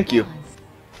fantastic. Thank you. Pause.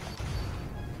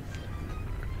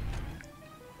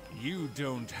 You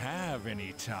don't have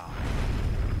any time.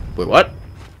 Wait, what?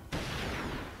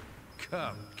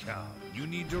 Come, come. You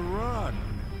need to run.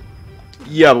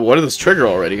 Yeah, but what did this trigger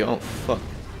already? Oh, fuck.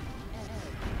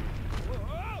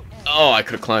 Oh, I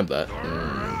could have climbed that.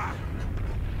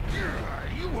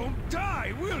 You won't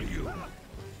die, will you?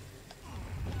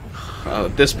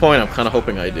 At this point, I'm kind of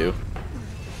hoping I do.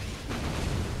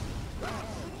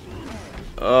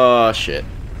 Oh, shit.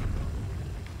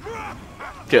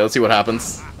 Okay, let's see what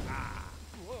happens.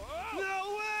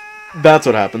 That's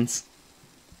what happens.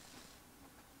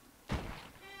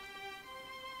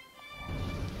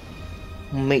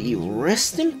 May you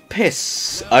rest in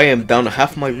peace. I am down to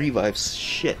half my revives.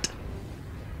 Shit.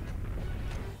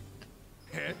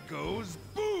 Head goes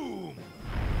boom.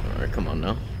 Alright, come on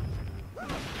now.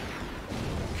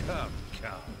 Come,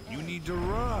 come. You need to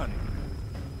run.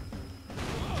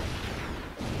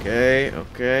 Okay,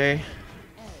 okay.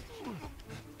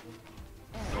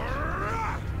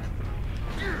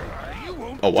 You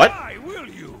won't Oh, what? die, will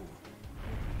you?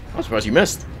 I'm surprised you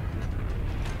missed.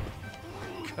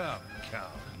 Come, come.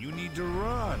 You need to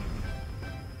run.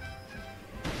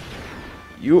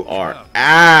 You are You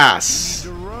ass.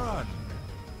 need to run.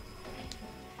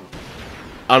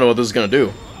 I don't know what this is gonna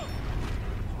do.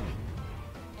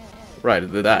 Right,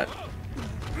 it did that.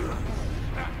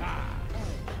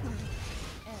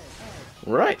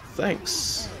 Right,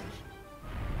 thanks.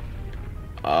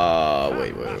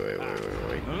 Wait.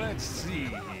 Let's see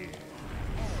here.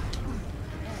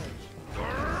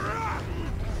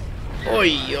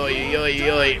 Oi. Will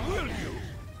you?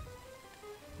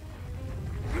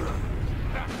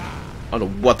 I don't know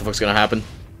what the fuck's gonna happen.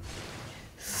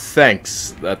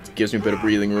 Thanks. That gives me a bit of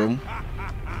breathing room.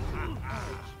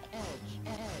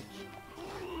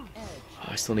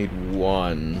 I still need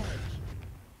one.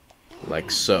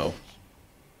 Like so.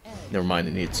 Never mind,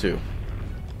 I need two.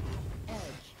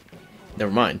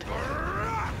 Never mind.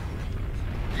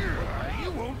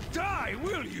 You won't die,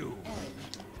 will you?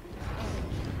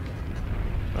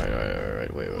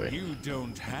 Alright, wait. You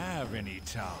don't have any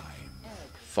time.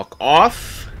 Fuck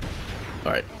off.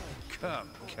 Alright. Come,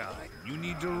 come. You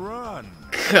need to run.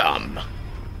 Come.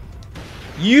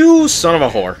 You son of a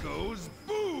whore. Goes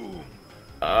boom.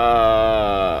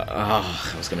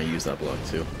 I was gonna use that block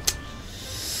too.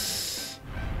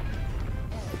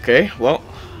 Okay, well,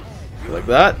 like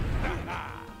that.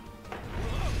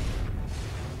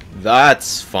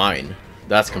 That's fine.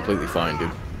 That's completely fine, dude.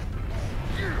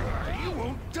 You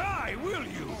won't die, will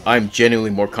you? I'm genuinely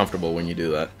more comfortable when you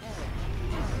do that.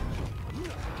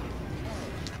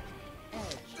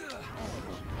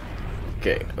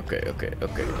 Okay.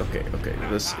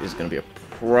 This is gonna be a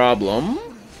problem.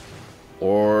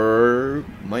 Or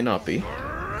might not be. You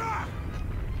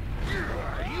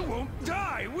won't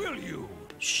die, will you?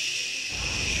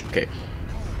 Shh. Okay.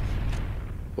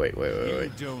 Wait.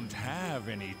 You don't have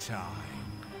any time.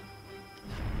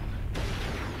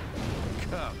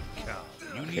 Come.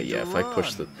 You need Okay, yeah, to if run. I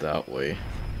push it that way.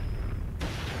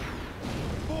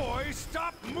 Boy,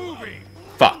 stop moving.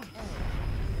 Fuck.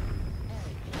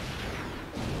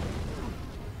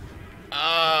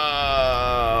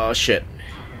 Shit.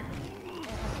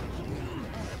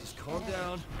 Just calm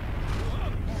down.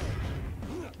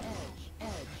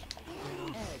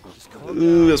 Just calm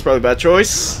Ooh, down. that's probably a bad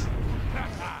choice.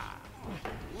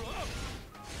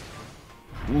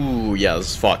 Ooh, yeah,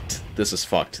 this is fucked. This is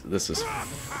fucked.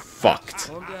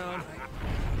 Calm down.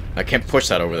 I can't push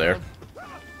that over there.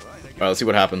 Alright, let's see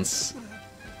what happens.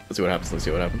 Let's see what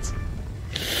happens.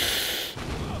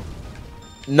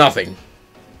 Nothing.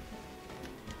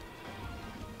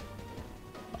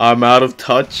 I'm out of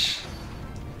touch.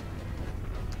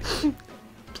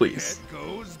 Please. Head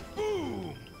goes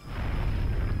boom.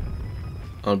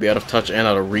 I'll be out of touch and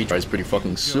out of retries pretty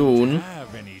fucking Don't soon.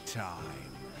 have any time.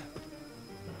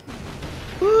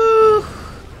 Woo.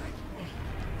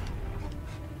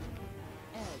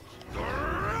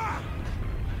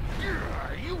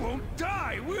 You won't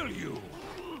die, will you?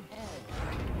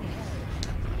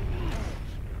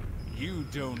 You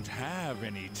don't have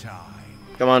any time.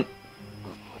 Come on.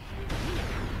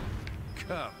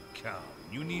 Come.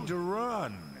 You need to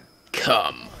run.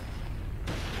 Come.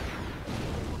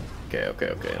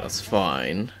 Okay, that's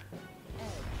fine.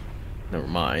 Never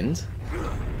mind.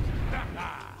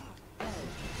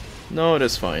 No, it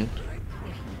is fine.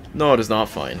 No, it is not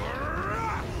fine.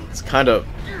 It's kind of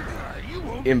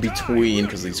in between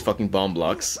because these fucking bomb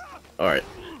blocks. Alright.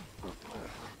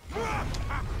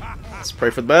 Let's pray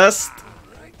for the best.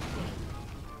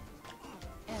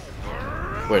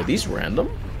 Wait, are these random?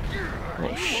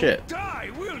 Oh shit. Die,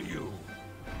 will you?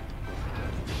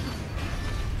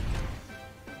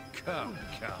 Come.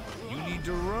 You need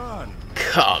to run.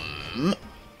 Come.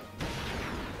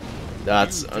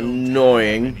 That's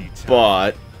annoying,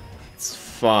 but it's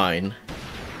fine.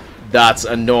 That's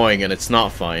annoying and it's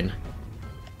not fine.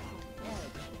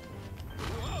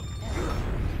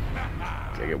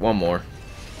 Okay, get one more.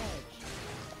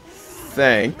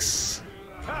 Thanks.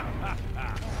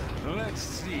 Let's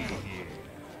see here.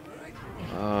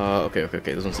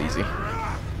 Okay, this one's easy.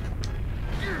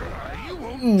 You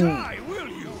won't die, will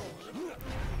you?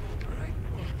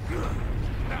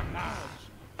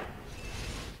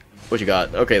 What you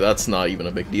got? Okay, that's not even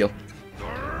a big deal.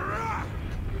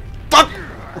 Fuck!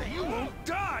 You won't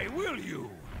die, will you?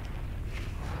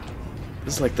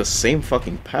 This is like the same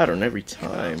fucking pattern every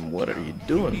time. What are you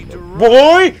doing,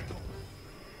 boy?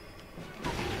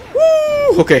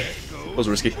 Woo! Okay, that was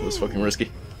risky. That was fucking risky.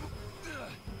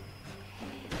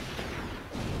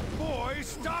 Boy,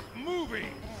 stop moving.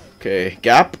 Okay,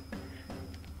 gap.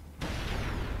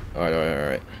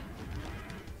 Alright.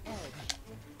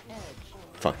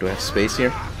 Fuck, do I have space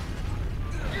here?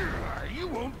 You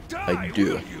won't die, I do.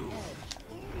 will you?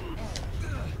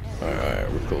 Alright,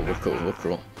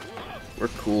 we're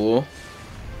cool.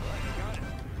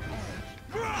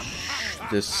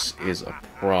 This is a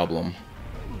problem.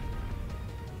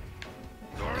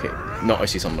 Okay, no, I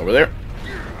see something over there.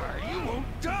 You won't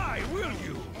die, will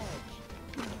you?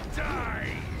 Die,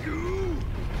 you.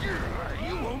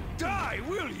 You won't die,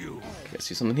 will you? Okay, I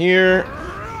see something here.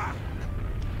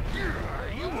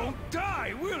 You won't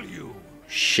die, will you?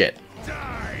 Shit.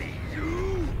 Die,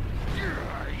 you.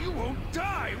 You won't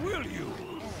die, will you?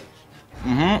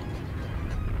 Mm-hmm.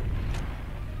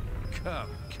 Come,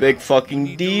 Big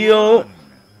fucking deal.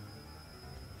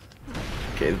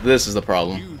 Okay, this is the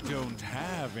problem. you don't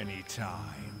have any time.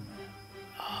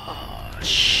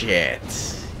 Shit.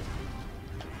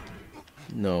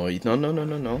 No, no.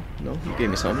 No, you gave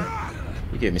me something.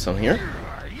 You gave me something here.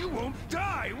 You won't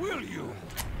die, will you?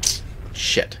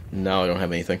 Shit. Now I don't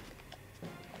have anything.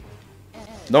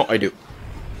 No, I do.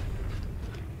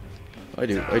 I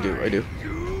do. You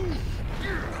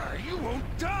won't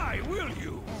die, will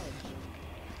you?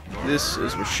 This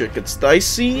is where shit gets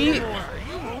dicey. You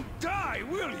won't die,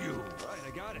 will you? Right, I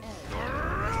got it.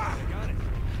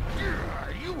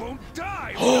 You won't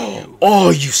die, will you? Oh,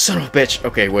 you son of a bitch.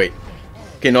 Okay, wait.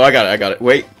 Okay, no, I got it.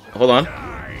 Wait, hold on.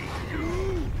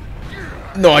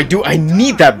 No, I do. I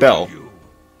need that bell.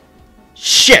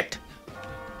 Shit.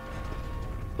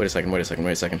 Wait a second.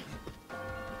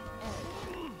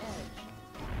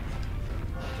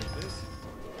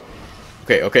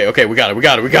 Okay, we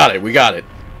got it.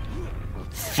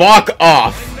 Fuck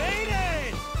off. Made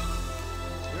it!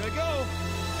 Here I go.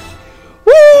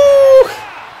 Woo!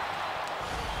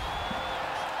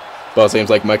 Well, it seems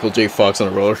like Michael J. Fox on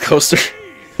a roller coaster.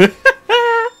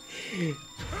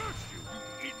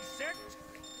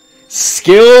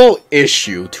 Skill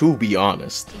issue, to be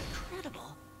honest.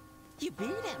 Incredible. You beat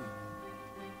him.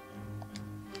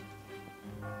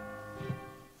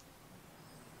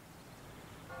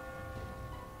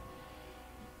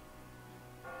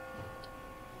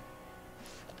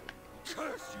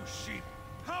 Curse you, sheep!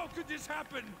 How could this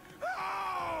happen?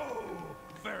 Oh!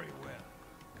 Very well.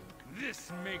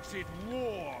 This makes it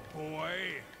war, boy.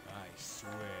 I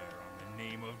swear on the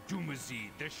name of Dumazid,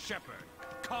 the shepherd,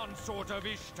 consort of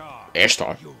Ishtar.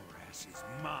 Ishtar. Your ass is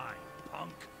mine,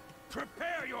 punk.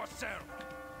 Prepare yourself.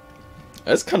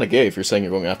 That's kind of gay if you're saying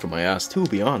you're going after my ass, to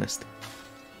be honest.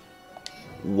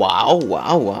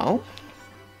 Wow.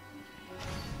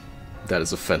 That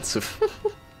is offensive.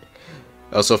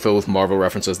 Also filled with Marvel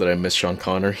references that I miss Sean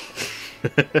Connery.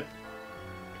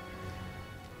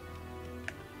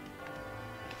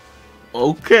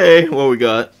 Okay, what we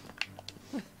got?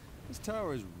 This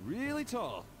tower is really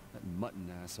tall. That mutton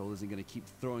asshole isn't gonna keep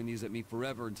throwing these at me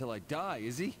forever until I die,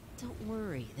 is he? Don't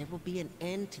worry, there will be an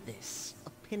end to this. A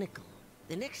pinnacle.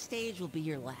 The next stage will be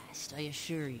your last, I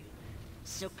assure you.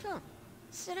 So come,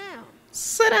 sit down.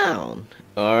 Sit down.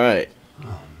 Alright.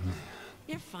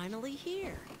 You're finally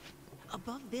here.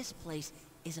 Above this place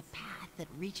is a path that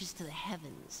reaches to the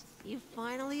heavens. You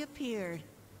finally appeared.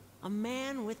 A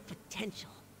man with potential.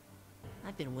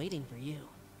 I've been waiting for you.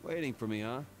 Waiting for me,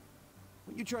 huh?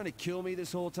 Were you trying to kill me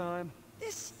this whole time?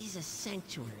 This is a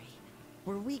sanctuary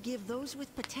where we give those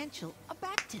with potential a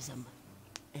baptism.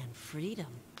 And freedom.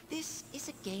 This is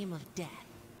a game of death,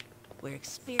 where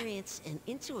experience and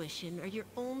intuition are your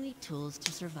only tools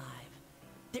to survive.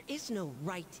 There is no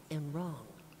right and wrong.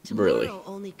 Tomorrow Really?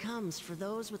 only comes for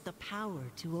those with the power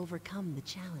to overcome the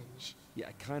challenge. Yeah,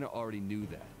 I kinda already knew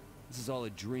that. This is all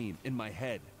a dream, in my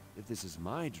head. If this is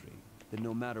my dream, then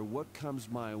no matter what comes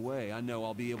my way, I know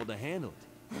I'll be able to handle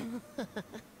it.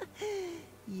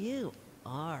 You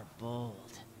are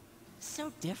bold.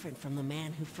 So different from the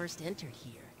man who first entered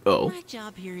here. Oh. My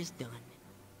job here is done.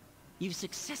 You've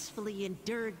successfully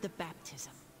endured the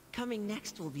baptism. Coming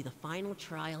next will be the final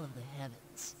trial of the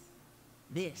heavens.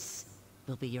 This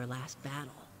will be your last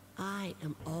battle. I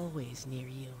am always near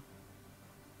you.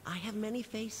 I have many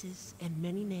faces and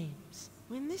many names.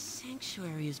 When this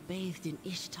sanctuary is bathed in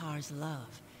Ishtar's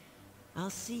love, I'll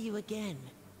see you again,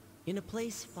 in a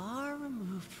place far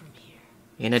removed from here.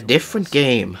 In a different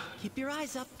game. Keep your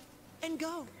eyes up and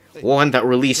go. One that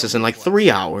releases in like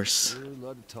 3 hours. Sure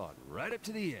love to talk right up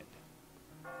to the end.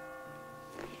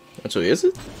 That's what is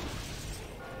it?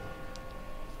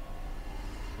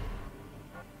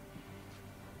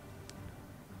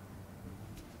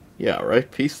 Yeah, right.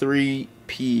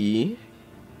 P3P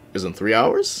is in 3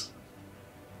 hours?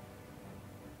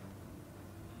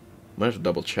 Might have to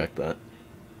double check that.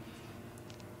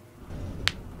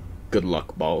 Good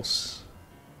luck, boss.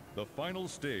 The final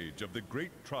stage of the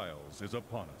great trials is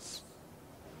upon us.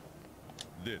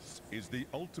 This is the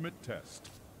ultimate test.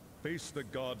 Face the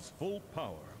god's full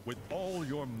power with all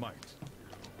your might.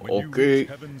 When you reach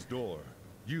heaven's door,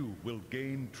 you will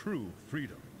gain true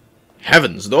freedom.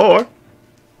 Heaven's door?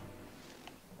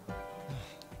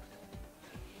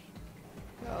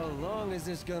 How long is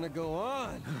this gonna go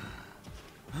on?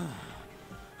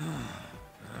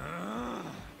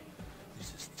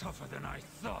 This is tougher than I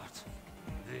thought.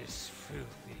 This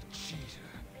filthy cheater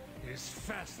is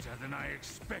faster than I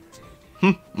expected.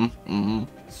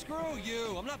 Screw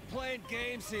you! I'm not playing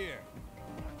games here.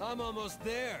 I'm almost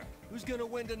there. Who's gonna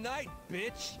win tonight,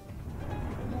 bitch?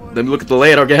 Then look at the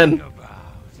later again.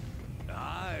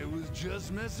 I was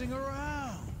just messing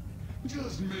around.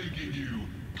 Just making you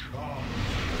come.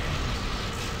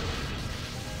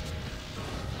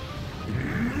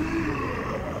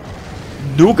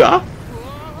 Nuga?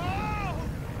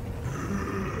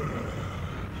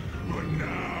 But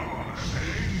now I'm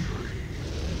angry.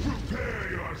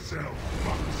 Prepare yourself,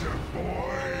 boxer boy.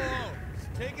 Whoa!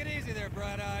 Take it easy there,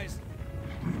 Bright Eyes.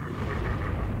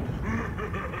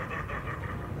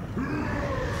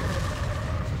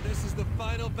 So this is the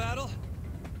final battle?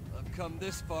 I've come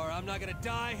this far. I'm not gonna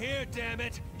die here, damn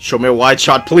it! Show me a wide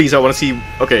shot, please. I want to see.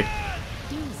 Okay.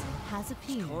 Doomsday has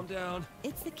appeared. Calm down.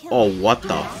 It's the killer. Oh, what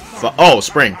the fuck? Oh,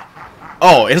 spring.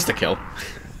 Oh, insta kill.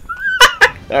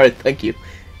 Alright, thank you.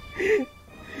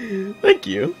 Thank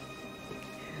you.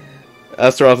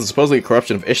 Astaroth is supposedly a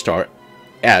corruption of Ishtar.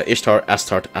 Yeah, Ishtar,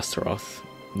 Astarte, Astaroth.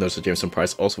 Notice that Jameson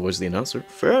Price also voiced the announcer.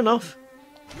 Fair enough.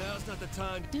 Now's not the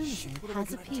time. Doomsday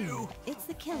has appeared. It's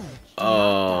the killer.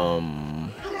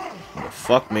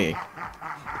 Fuck me.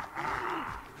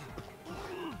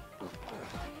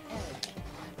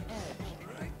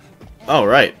 Oh,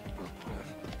 right.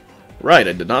 Right,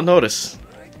 I did not notice.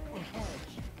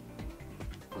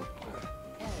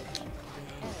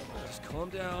 Just calm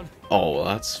down. Oh, well,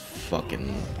 that's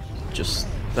fucking just...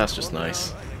 That's just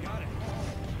nice.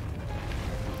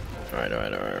 Alright,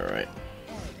 alright, alright, alright.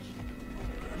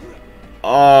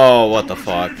 Oh, what the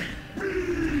fuck?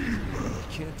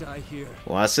 Can't die here.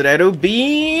 Lacereto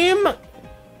beam!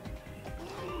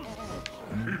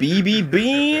 BB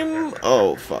beam?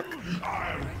 Oh, fuck.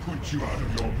 I'll put you out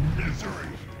of your misery.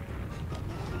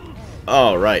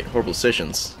 Oh, right. Horrible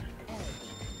decisions.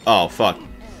 Oh, fuck.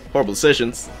 Horrible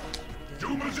decisions.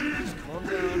 Calm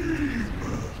down.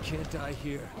 You can't die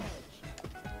here.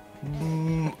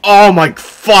 Oh my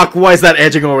fuck, why is that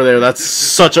edging over there? That's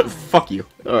such a... Fuck you.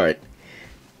 Alright.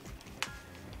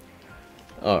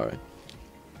 Alright.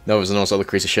 That was also the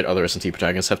crazy shit other S&T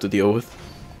protagonists have to deal with.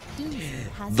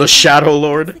 The Shadow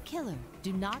Lord. It's the killer.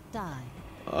 Do not die.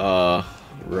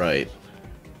 Right.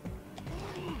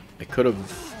 I could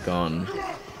have gone...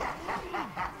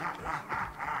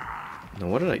 Now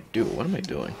what did I do? What am I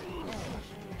doing?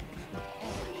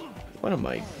 What am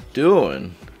I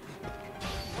doing?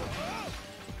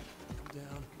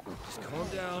 Just calm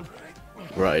down.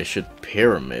 Right, I should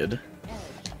pyramid.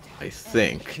 I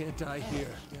think. Can't die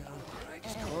here.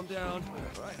 Just calm down.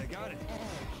 Alright, I got it.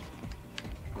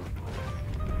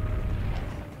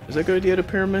 Is that a good idea to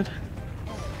pyramid?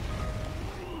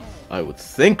 I would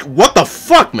think. What the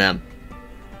fuck, man?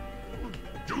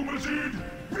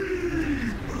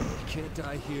 Can't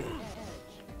die here.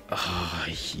 Ah,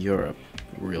 you're a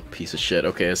real piece of shit.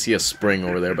 Okay, I see a spring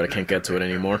over there, but I can't get to it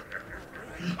anymore.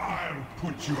 I'll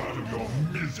put you out of your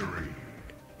misery.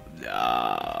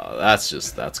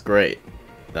 That's great.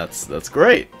 That's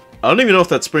great. I don't even know if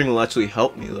that spring will actually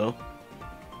help me though.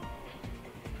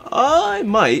 I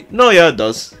might. No, yeah, it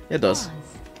does. It does.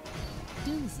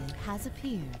 Doomsday has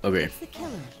appeared. Okay. It's the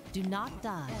killer. Do not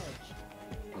die.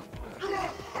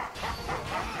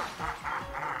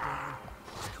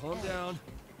 Just calm down.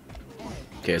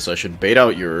 Okay, so I should bait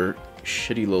out your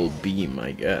shitty little beam,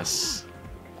 I guess.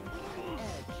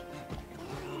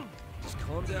 Just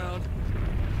calm down.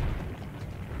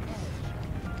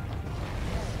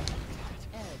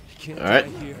 You can't Alright.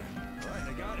 die here. Alright,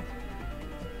 I got it.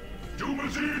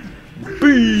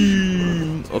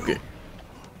 Beam! Okay.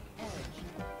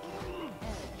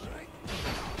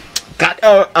 God,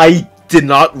 I did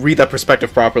not read that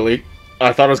perspective properly.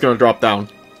 I thought I was gonna drop down.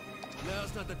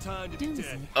 Now's not the time to be Doomsday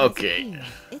dead. has Okay. appeared.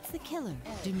 It's the killer.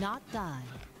 Do not die.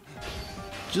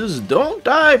 Just don't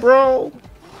die, bro.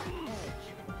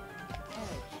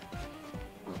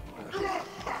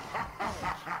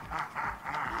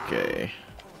 Okay.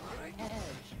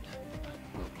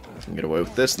 Can get away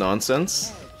with this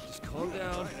nonsense. Just calm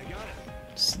down.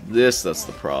 It's this that's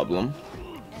the problem.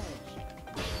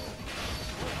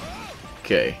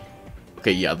 Okay.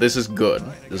 Okay, yeah, this is good.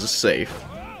 This is safe.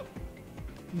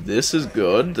 This is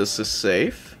good. This is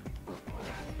safe.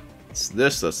 It's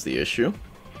this that's the issue.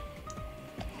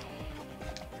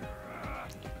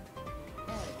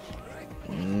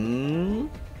 In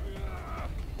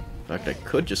fact, I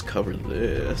could just cover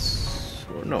this.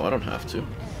 Or no, I don't have to.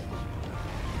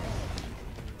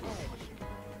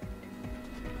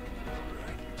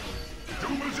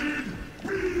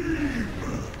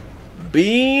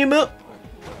 Beam! You are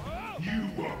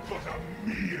but a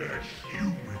mere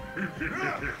human.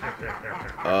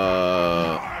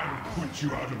 I'll put you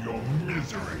out of your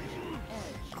misery.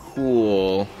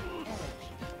 Cool.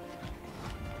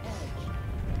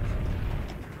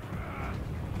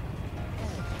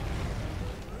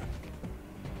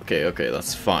 Okay, okay,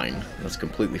 that's fine. That's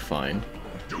completely fine.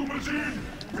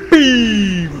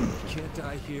 Beam! You can't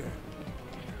die here.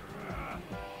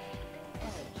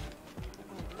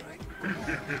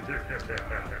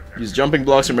 Use jumping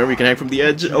blocks. Remember, you can hang from the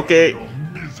edge. Okay.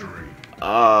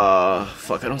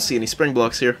 Fuck, I don't see any spring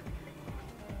blocks here.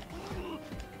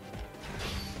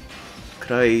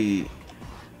 Could I...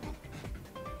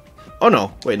 Oh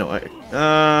no, wait, no, I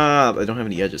don't have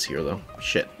any edges here, though.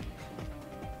 Shit.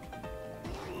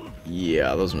 Yeah,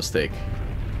 that was a mistake.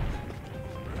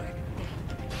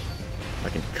 I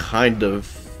can kind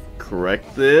of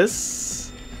correct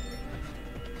this.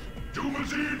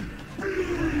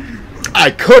 I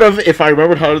could have if I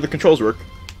remembered how the controls work.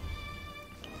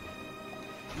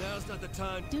 Now's not the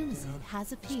time. Doomsday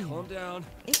has appeared. Calm down.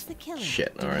 It's the killer.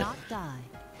 Shit, Do alright. not die.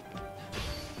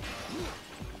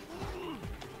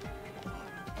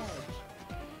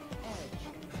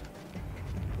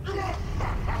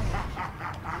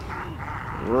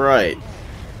 Right.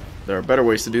 There are better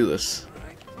ways to do this.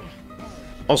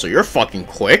 Also, you're fucking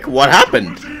quick. What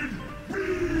happened? You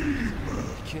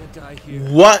can't die here.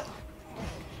 What?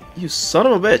 You son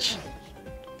of a bitch.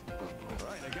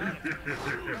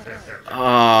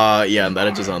 Yeah, and that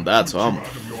edge is on that, so I'm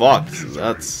fucked.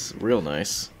 That's real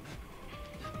nice.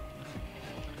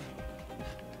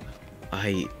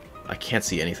 I can't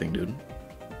see anything, dude.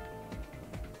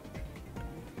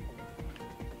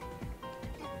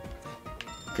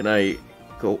 Can I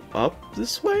go up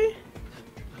this way?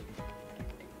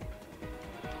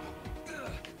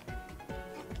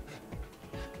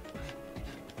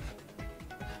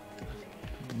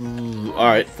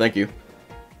 Alright, thank you.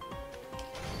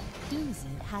 Doomsday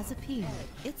has appeared.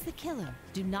 It's the killer.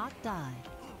 Do not die.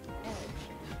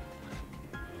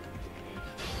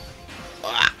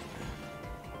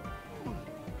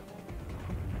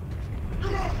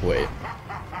 Wait.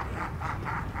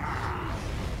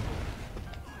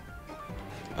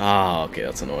 Ah, okay,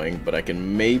 that's annoying, but I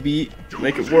can maybe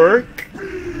make it work.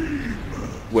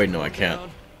 Wait, no, I can't.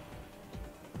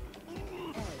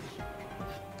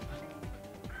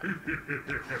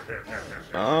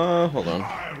 Hold on.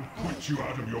 I'll put you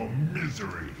out of your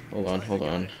misery. Hold on, hold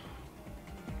on.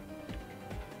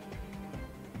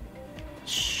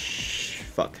 Shh,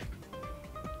 fuck.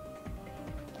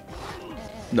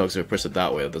 No, because if I push it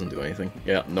that way, it doesn't do anything.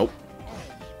 Yeah, nope.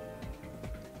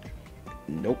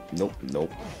 Nope, nope,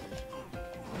 nope.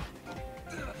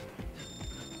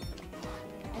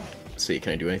 Let's see,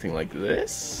 can I do anything like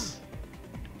this?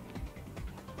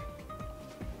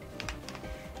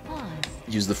 Pause.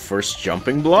 Use the first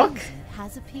jumping block? Doomsday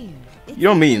has appeared. It's You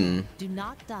don't mean... Do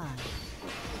not die.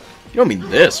 You don't mean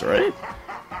this, right?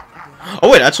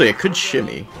 Oh wait, actually I could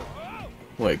shimmy.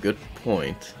 Wait, good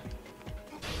point.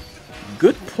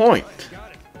 Good point.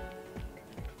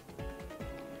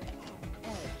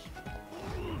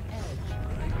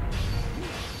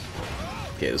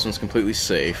 Okay, this one's completely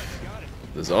safe.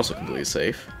 This is also completely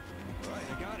safe.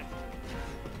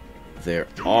 There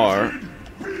are...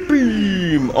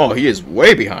 Beam! Oh, he is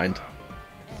way behind.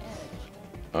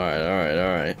 Alright, alright,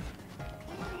 alright.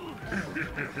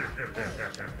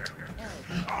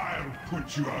 I'll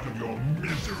put you out of your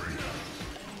misery.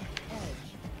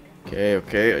 Okay,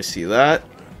 okay, I see that.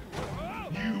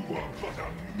 You are but a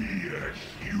mere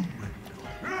human.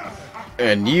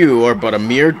 And you are but a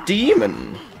mere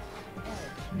demon.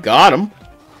 Got him.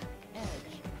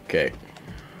 Okay.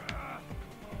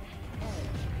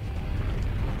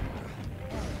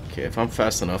 Okay, if I'm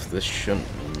fast enough, this shouldn't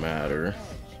matter.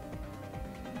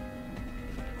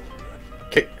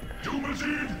 Okay.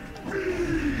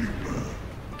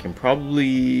 Can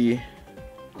probably...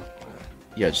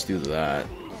 Yeah, just do that.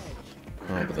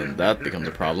 Oh, but then that becomes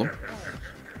a problem.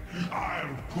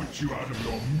 I'll put you out of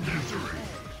your misery.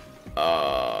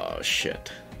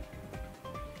 Shit.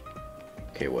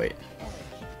 Okay, wait.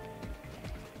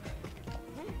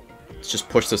 Let's just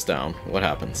push this down. What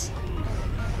happens?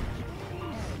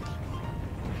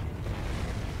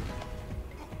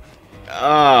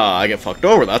 I get fucked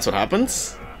over. That's what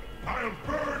happens. I'll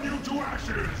burn you to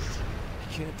ashes.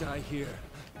 Can't die here.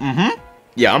 Mm-hmm.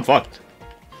 Yeah, I'm fucked.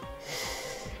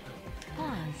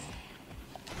 Pause.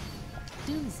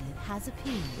 Doozit has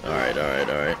appeared. Alright, alright,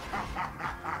 alright.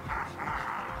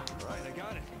 Right, I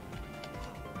got it.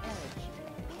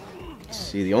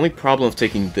 See, the only problem of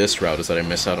taking this route is that I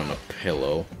miss out on a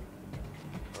pillow.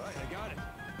 Right, I got it.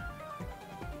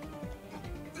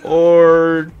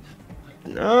 Or...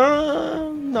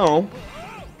 no.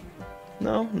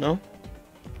 No, no.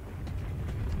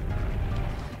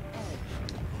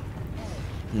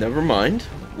 Never mind.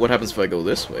 What happens if I go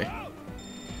this way?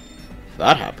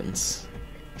 That happens.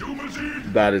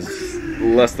 That is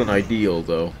less than ideal,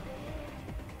 though.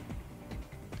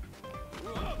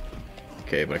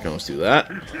 Okay, but I can almost do that.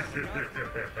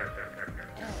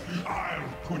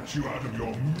 I'll put you out of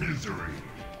your misery.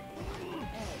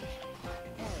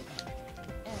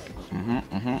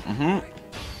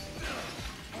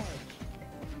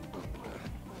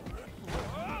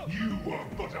 You are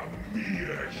but a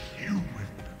mere human.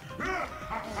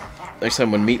 Next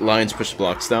time when meat lions push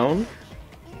blocks down.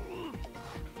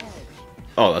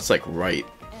 Oh, that's like right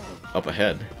up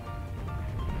ahead.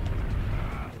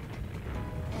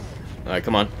 Alright,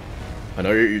 come on. I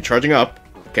know you're charging up.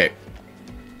 Okay.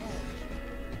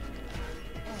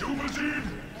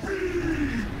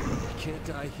 Can't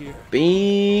die here.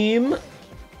 Beam!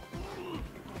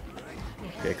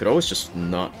 Okay, I could always just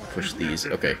not push these.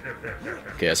 Okay.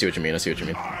 Okay, I see what you mean, I see what you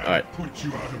mean. Alright. Put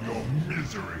you out of your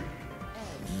misery.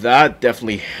 That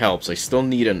definitely helps. I still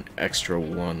need an extra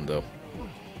one, though.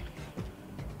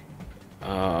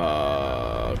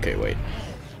 Okay, wait.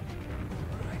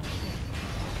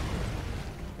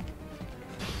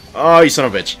 Oh, you son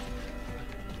of a bitch.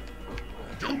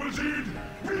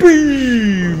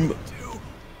 Beam!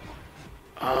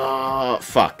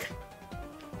 Fuck.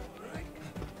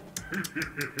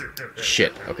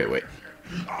 Shit. Okay, wait.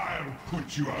 I'll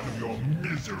put you out of your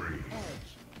misery.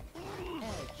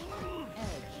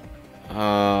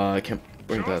 I can't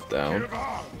bring that down.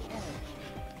 I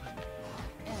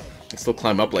can still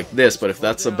climb up like this, but if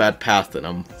that's a bad path, then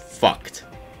I'm fucked.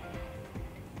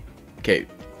 Okay.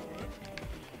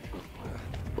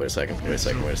 Wait a second, wait a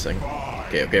second, wait a second.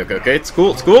 Okay, okay, okay, okay, it's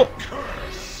cool, it's cool!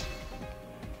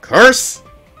 Curse!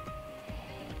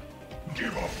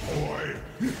 Give up, boy.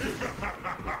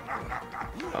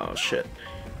 Oh, shit.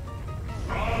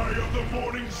 Eye of the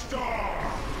morning star.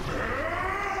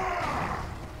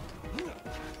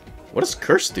 What does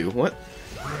curse do? What?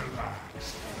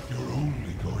 Relax. You're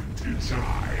only going to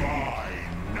die.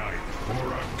 Fine night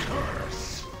for a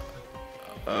curse.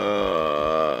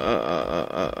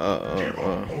 Give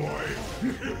up, boy.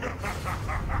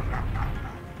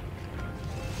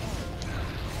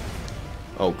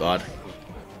 Oh, God.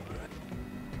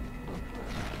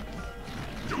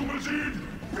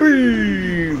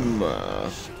 Boom! What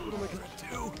am I gonna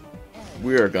do?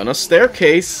 We are gonna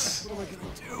staircase. What am I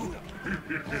gonna do?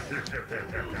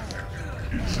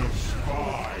 It's a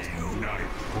fine night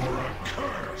for a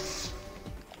curse.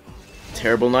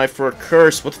 Terrible night for a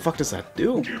curse. What the fuck does that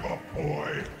do? Give up,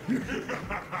 boy.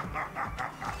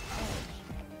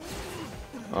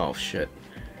 Oh, shit.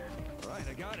 Right,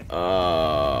 I got it.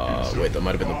 Wait, that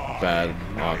might have been the bad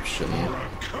option. For a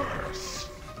curse.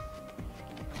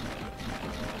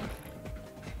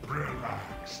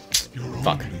 Relax. You're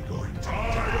Fuck. only going to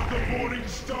die of the morning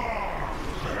star.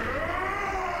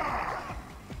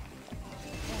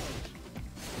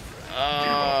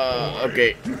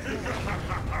 Okay.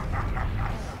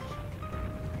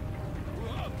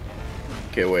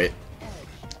 Okay, wait.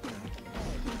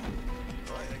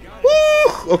 Woo!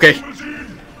 Okay.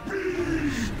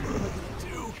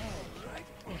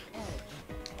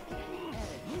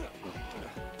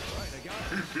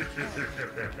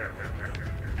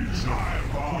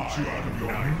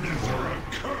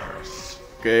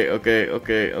 Okay, okay,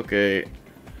 okay, okay.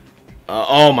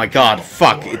 Oh my god,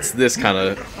 fuck, it's this kind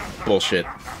of bullshit.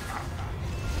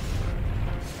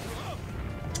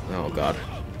 Oh god.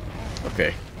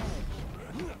 Okay.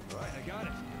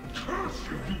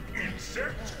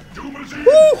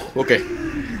 Woo! Okay.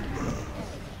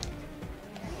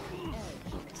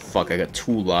 Fuck, I got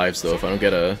 2 lives though if I don't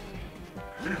get a...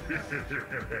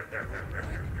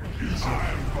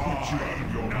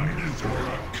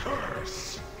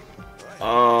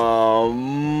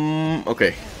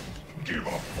 Okay. Give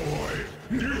up, boy.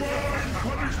 Divine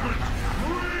punishment.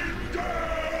 Rain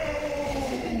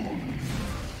down.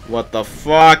 What the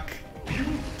fuck? You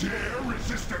dare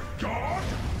resist a god?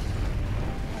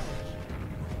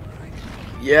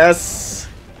 Yes.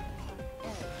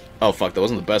 Oh fuck, that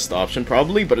wasn't the best option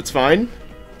probably, but it's fine.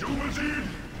 Dumazine,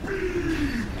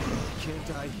 beam. Can't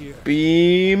die here.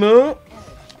 Beam. Calm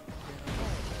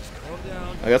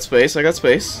down. I got space, I got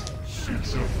space.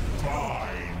 It's a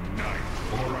fine night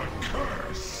for a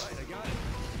curse.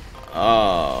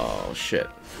 Oh shit.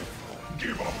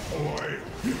 Give up, boy.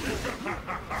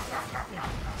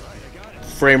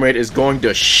 Frame rate is going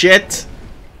to shit.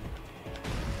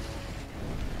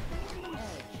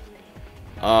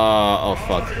 Oh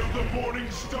fuck. Eye of the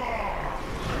morning star.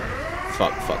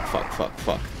 Fuck, fuck, fuck, fuck,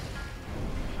 fuck.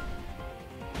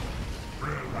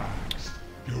 Relax.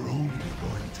 You're only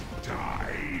going to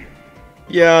die.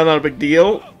 Yeah, not a big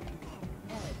deal.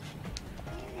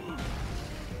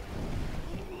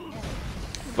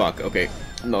 Fuck, okay.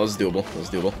 No, this is doable. This is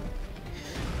doable.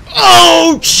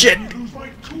 Oh, shit! Lose my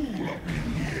cool up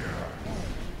in here.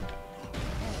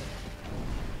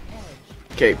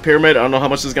 Okay, pyramid, I don't know how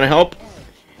much this is gonna help.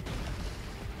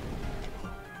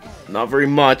 Not very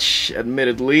much,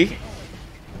 admittedly.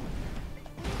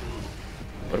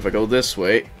 But if I go this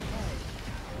way...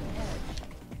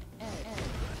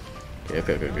 Okay,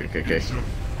 okay, okay, okay, okay. It's a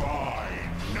fine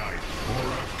night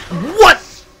for a curse. What?!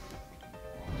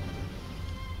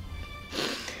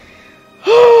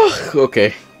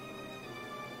 Okay.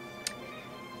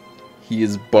 He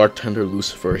is Bartender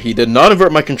Lucifer. He did not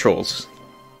invert my controls.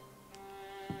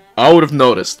 I would have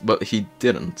noticed, but he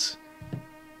didn't.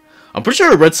 I'm pretty sure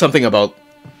I read something about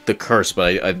the curse,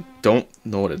 but I don't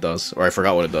know what it does. Or I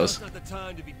forgot what it does. Not the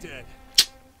time to be dead.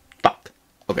 Fuck.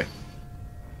 Okay.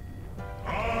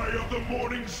 Eye of the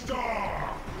morning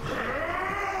star.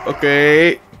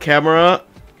 Okay. Camera.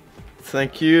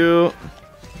 Thank you.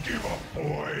 Give up,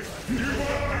 boy.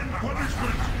 Divine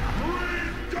punishment.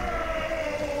 Rain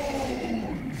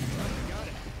down.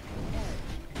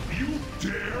 You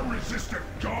dare resist a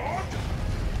god?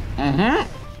 Mm-hmm.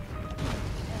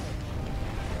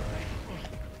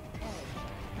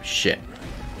 Shit.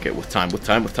 Okay, with time, with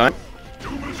time, with time.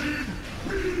 Dumazine,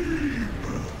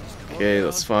 Okay,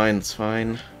 that's fine, that's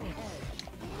fine.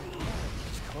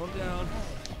 Calm down.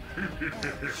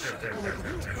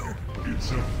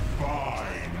 it's a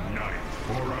fine night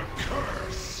for a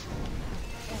curse.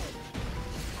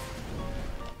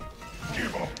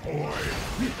 Give up, boy.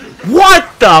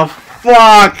 What the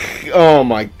fuck? Oh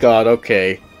my god,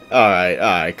 okay.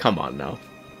 Alright, come on now.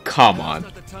 Come on.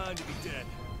 Not the time to be dead.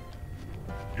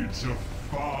 It's a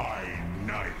fine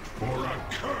night for a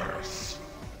curse.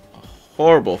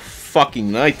 Horrible fucking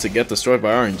night to get destroyed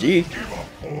by RNG. Give up,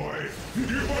 boy.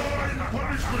 Divine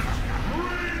punishment.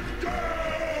 Rain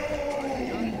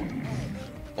down.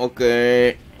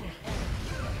 Okay.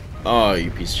 Oh,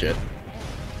 you piece of shit.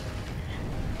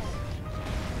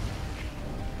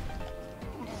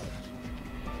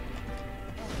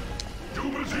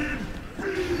 Dumazine,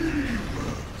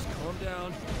 Calm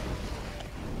down.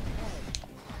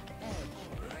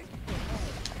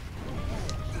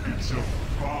 it's a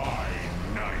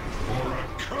fine night for a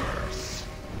curse.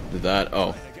 Did that?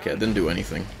 Oh, okay, I didn't do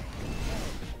anything.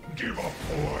 Give up,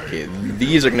 boy. Okay,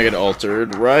 these are gonna get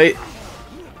altered, right?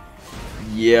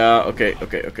 Yeah, okay,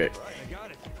 okay, okay. I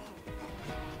got it.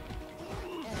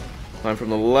 Climb from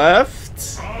the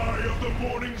left. Eye of the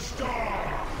morning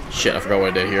star. Shit, I forgot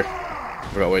what I did here. I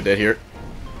forgot what I did here.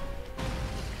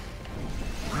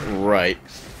 Right.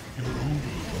 You're only going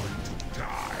to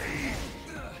die.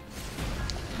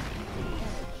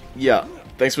 Yeah,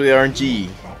 thanks for the RNG.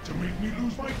 About to make me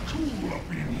lose my cool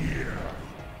up in here.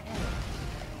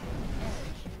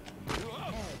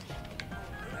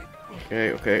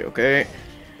 Okay, okay, okay.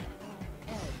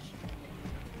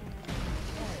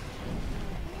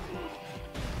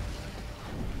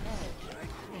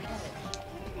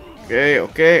 Okay,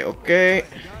 okay, okay.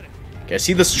 Okay, I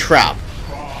see this trap.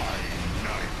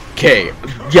 Okay,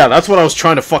 yeah, that's what I was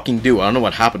trying to fucking do. I don't know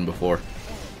what happened before.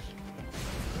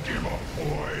 Give up,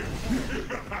 boy.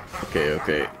 Okay,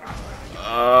 okay.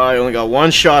 I only got one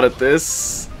shot at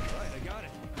this. Right, I got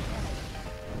it.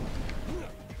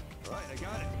 Right, I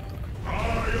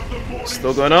got it.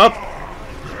 Still going up.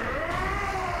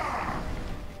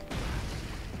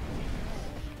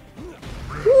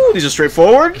 Woo, these are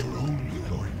straightforward.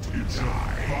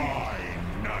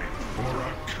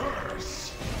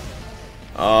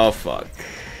 Oh fuck.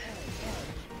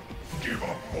 Give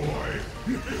up, boy.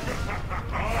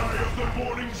 Eye of the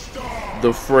morning star.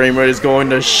 The frame rate is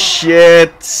going to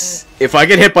shit. If I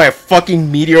get hit by a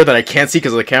fucking meteor that I can't see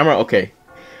because of the camera, okay.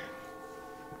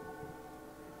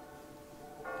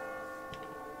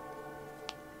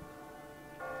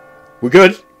 We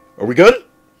good? Are we good?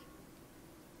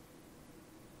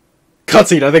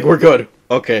 Cutscene, I think we're good.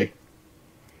 Okay.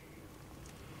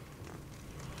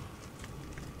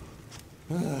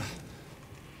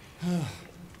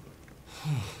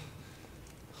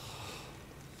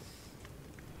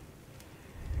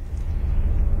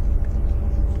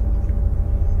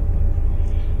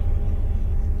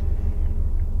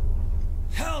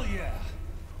 Hell yeah!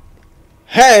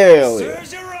 Hell yeah.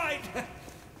 Serves you right!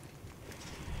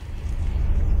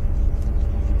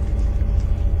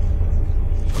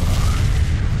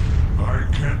 I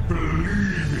can't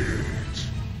believe it.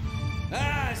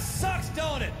 Ah, sucks,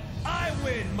 don't it? I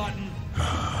win, Mutton.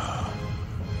 I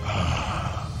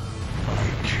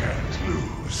can't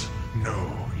lose.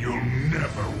 No, you'll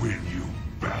never win, you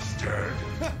bastard.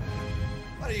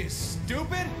 What are you,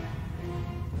 stupid?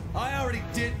 I already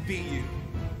did beat you.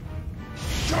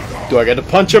 Shut up. Do I get to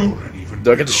punch him? You're an even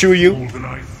Do I get to bigger shoot you? fool than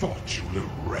I thought, you little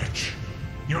wretch.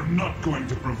 You're not going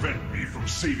to prevent me from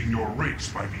saving your race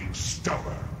by being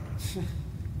stubborn.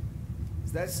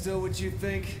 Is that still what you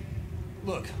think?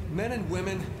 Look, men and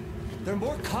women, they're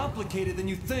more complicated than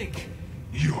you think.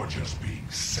 You're just being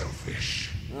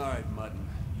selfish. Alright, Mutton.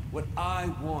 What I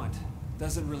want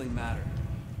doesn't really matter.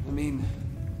 I mean,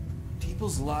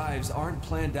 people's lives aren't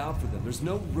planned out for them. There's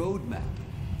no roadmap.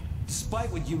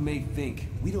 Despite what you may think,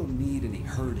 we don't need any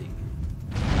hurting.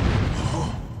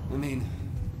 I mean,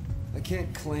 I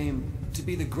can't claim to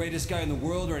be the greatest guy in the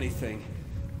world or anything,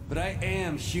 but I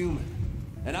am human,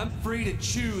 and I'm free to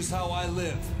choose how I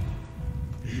live.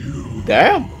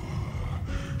 Damn.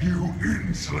 You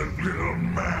insolent little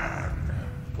man.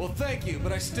 Well, thank you,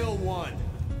 but I still won.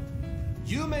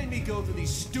 You made me go through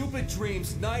these stupid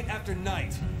dreams night after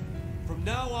night. From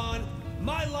now on,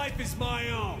 my life is my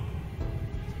own.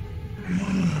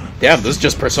 Damn, this is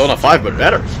just Persona 5, but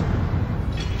better.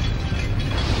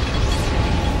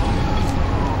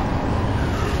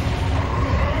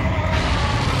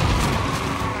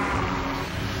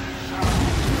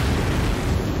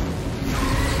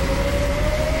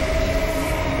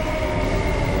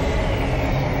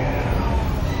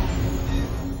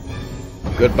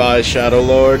 Goodbye, Shadow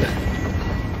Lord.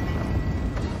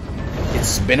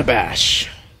 It's been a bash.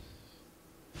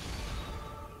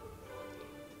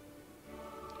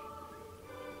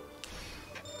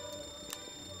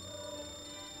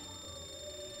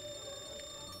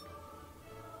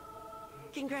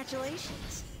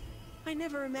 Congratulations. I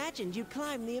never imagined you'd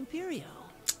climb the Imperio.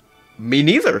 Me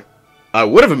neither. I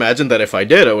would have imagined that if I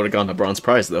did, I would have gotten a bronze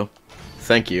prize, though.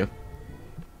 Thank you.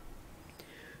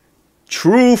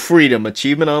 True freedom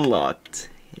achievement unlocked.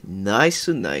 Nice,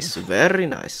 nice, very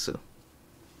nice.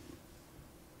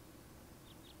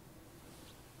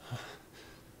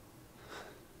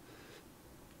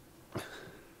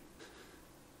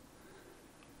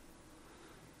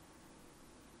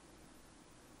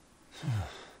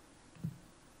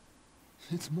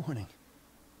 It's morning.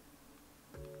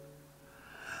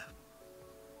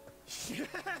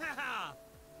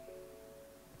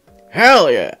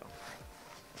 Hell yeah!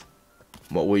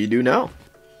 What will you do now?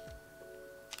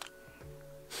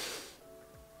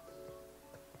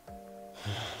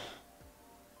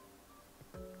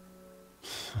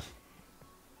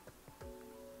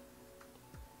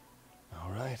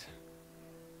 All right.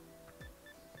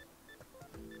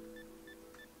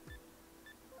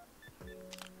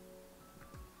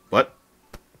 What?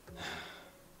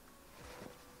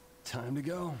 Time to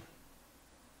go.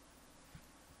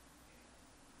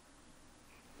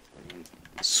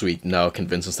 Sweet. Now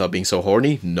convince him to stop being so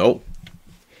horny? No.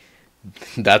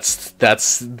 That's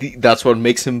what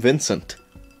makes him Vincent.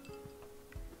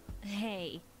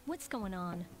 Hey, what's going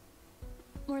on?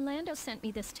 Orlando sent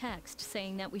me this text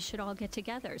saying that we should all get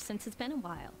together since it's been a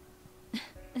while.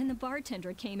 And the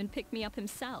bartender came and picked me up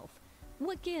himself.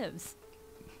 What gives?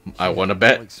 I want to I'll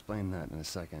bet. explain that in a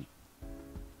second.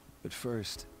 But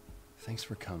first, thanks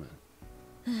for coming.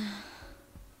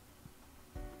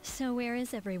 So where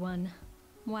is everyone?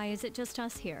 Why is it just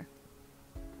us here?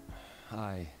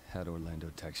 I had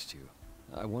Orlando text you.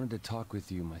 I wanted to talk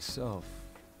with you myself,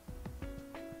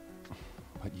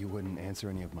 but you wouldn't answer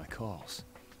any of my calls.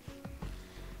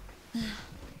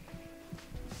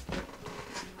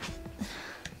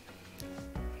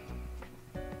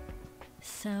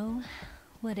 So,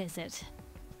 what is it?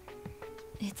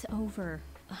 It's over.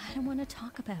 I don't want to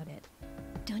talk about it.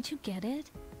 Don't you get it?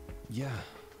 Yeah,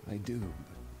 I do,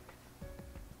 but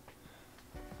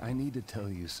I need to tell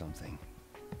you something.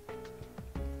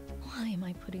 Why am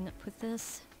I putting up with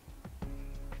this?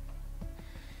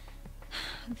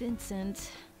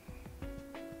 Vincent.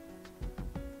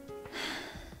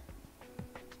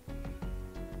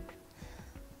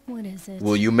 What is it?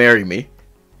 Will you marry me?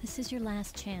 This is your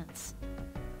last chance.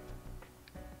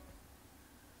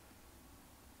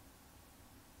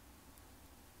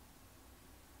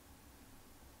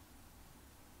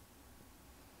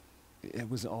 It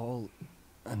was all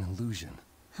an illusion.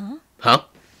 Huh? Huh?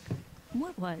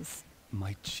 What was?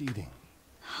 My cheating.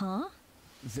 Huh?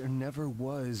 There never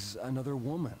was another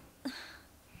woman.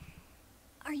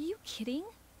 Are you kidding?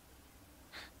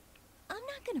 I'm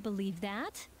not gonna believe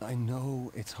that. I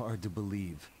know it's hard to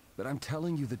believe, but I'm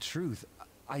telling you the truth.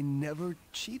 I never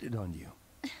cheated on you.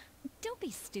 Don't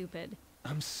be stupid.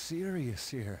 I'm serious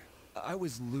here. I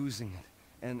was losing it,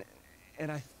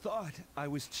 and I thought I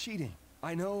was cheating.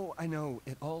 I know,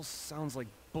 it all sounds like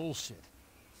bullshit.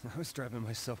 I was driving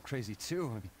myself crazy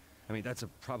too. I mean, that's a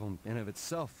problem in of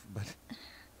itself, but...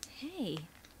 Hey,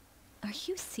 are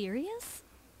you serious?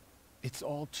 It's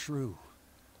all true.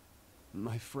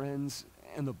 My friends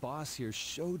and the boss here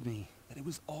showed me that it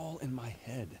was all in my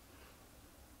head.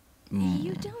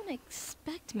 You don't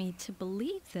expect me to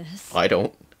believe this. I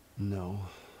don't. No.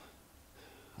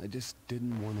 I just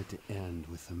didn't want it to end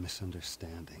with a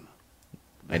misunderstanding.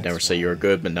 I never say you're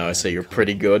good, but now I say you're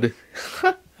pretty good.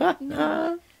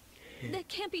 No, that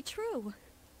can't be true.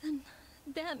 Then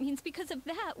that means because of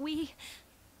that, we...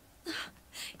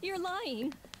 You're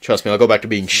lying. Trust me, I'll go back to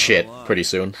being shit pretty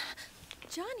soon.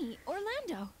 Johnny,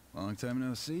 Orlando. Long time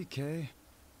no see, Kay.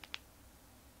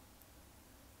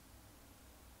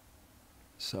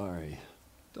 Sorry.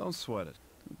 Don't sweat it.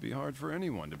 It'd be hard for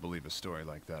anyone to believe a story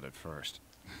like that at first.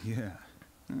 Yeah.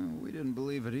 We didn't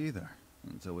believe it either,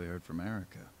 until we heard from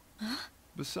Erica.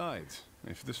 Besides,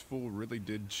 if this fool really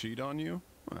did cheat on you,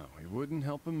 well, we wouldn't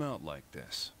help him out like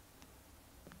this.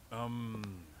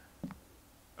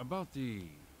 About the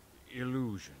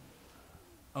illusion.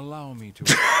 Allow me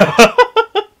to...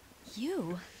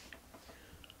 You?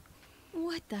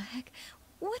 What the heck?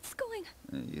 What's going...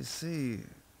 You see...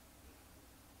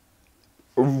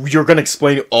 You're gonna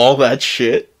explain all that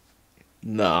shit?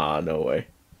 Nah, no way.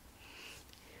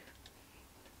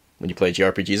 When you play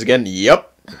JRPGs again? Yep.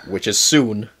 Which is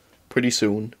soon. Pretty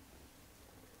soon.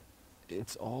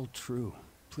 It's all true.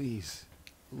 Please,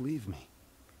 believe me.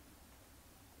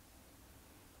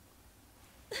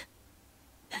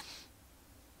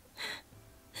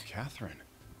 Catherine.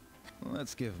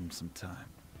 Let's give him some time.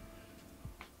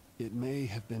 It may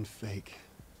have been fake,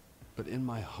 but in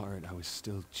my heart I was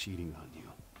still cheating on you.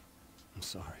 I'm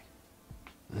sorry.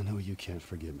 I know you can't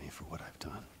forgive me for what I've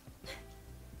done.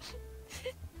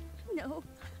 No,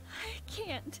 I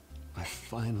can't. I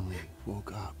finally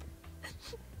woke up.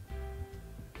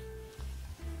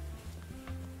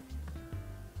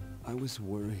 I was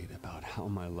worried about how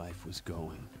my life was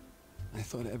going. I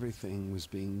thought everything was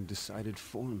being decided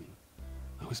for me.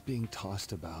 I was being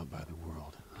tossed about by the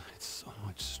world. It's so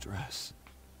much stress.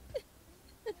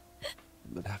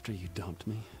 But after you dumped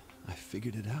me, I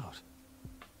figured it out.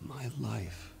 My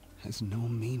life has no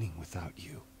meaning without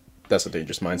you. That's a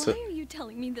dangerous mindset. Why are you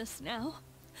telling me this now?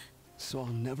 So I'll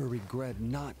never regret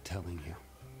not telling you.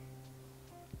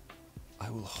 I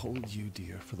will hold you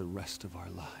dear for the rest of our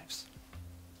lives.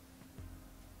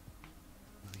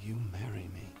 Will you marry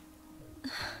me?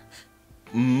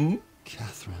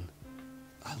 Catherine,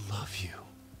 I love you.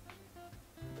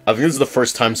 I think this is the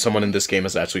first time someone in this game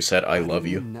has actually said, I love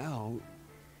you. Now,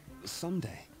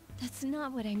 someday. That's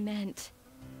not what I meant.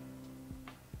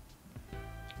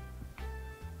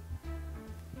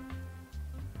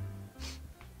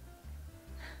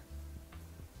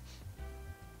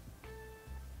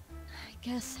 I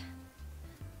guess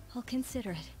I'll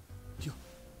consider it.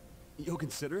 You'll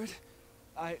consider it?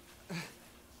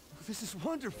 This is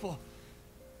wonderful.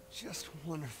 Just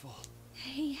wonderful.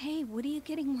 Hey, what are you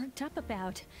getting worked up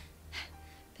about?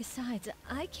 Besides,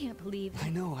 I can't believe... I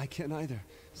know, I can't either.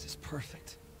 This is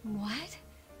perfect. What?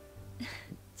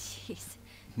 Jeez.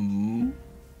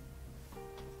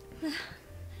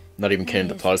 Not even kidding,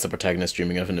 the plot is the protagonist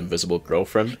dreaming of an invisible I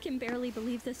girlfriend. can barely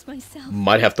believe this myself.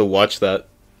 Might have to watch that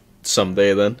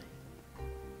someday then.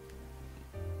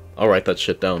 I'll write that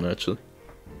shit down, actually.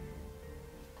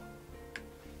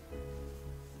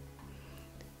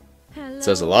 Hello,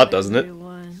 Says a lot, doesn't it?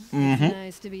 everyone. Mm-hmm. It's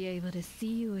nice to be able to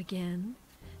see you again.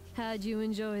 How'd you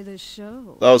enjoy the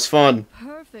show? That was fun.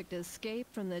 Perfect escape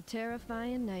from the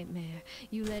terrifying nightmare.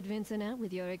 You led Vincent out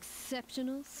with your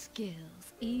exceptional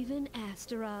skills. Even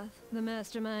Astaroth, the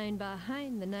mastermind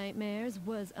behind the nightmares,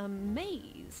 was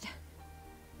amazed.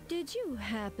 Did you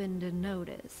happen to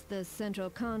notice the central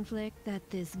conflict that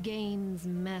this game's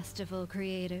masterful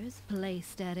creators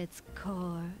placed at its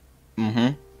core?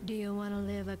 Mm-hmm. Do you want to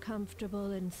live a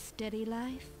comfortable and steady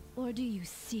life? Or do you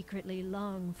secretly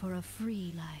long for a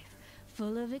free life,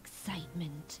 full of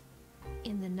excitement?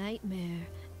 In the nightmare,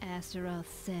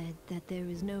 Astaroth said that there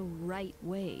is no right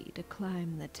way to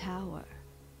climb the tower.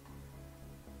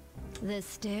 The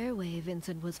stairway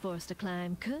Vincent was forced to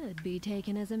climb could be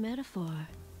taken as a metaphor.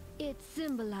 It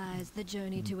symbolized the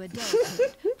journey to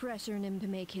adulthood, pressuring him to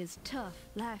make his tough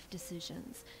life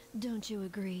decisions. Don't you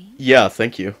agree? Yeah,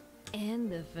 thank you. And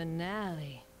the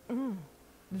finale.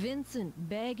 Vincent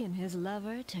begging his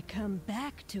lover to come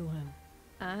back to him.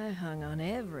 I hung on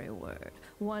every word,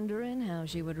 wondering how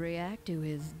she would react to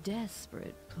his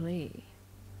desperate plea.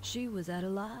 She was at a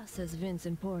loss as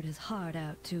Vincent poured his heart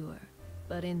out to her,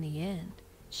 but in the end,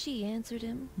 she answered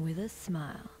him with a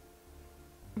smile.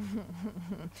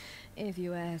 If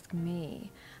you ask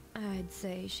me, I'd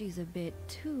say she's a bit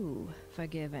too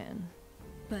forgiving.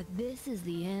 But this is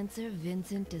the answer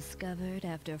Vincent discovered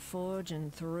after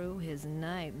forging through his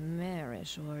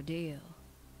nightmarish ordeal.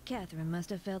 Catherine must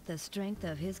have felt the strength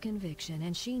of his conviction,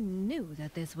 and she knew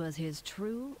that this was his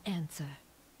true answer.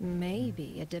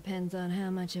 Maybe it depends on how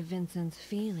much of Vincent's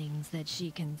feelings that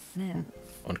she can sense.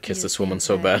 I want to kiss You this woman think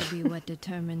so that bad. could be what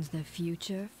determines the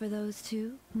future for those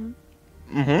two?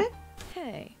 Mm-hmm.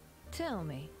 Hey, tell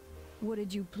me, what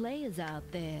did you players out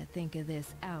there think of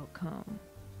this outcome?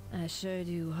 I sure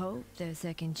do hope their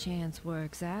second chance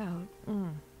works out.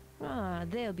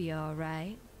 They'll be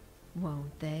alright,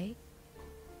 won't they?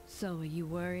 So are you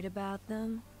worried about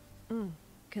them?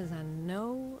 'Cause I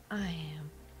know I am.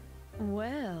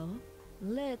 Well,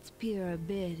 let's peer a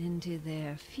bit into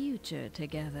their future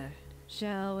together,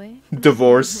 shall we?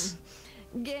 Divorce.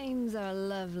 Games are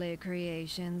lovely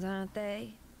creations, aren't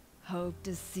they? Hope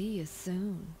to see you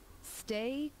soon.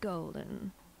 Stay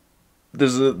golden.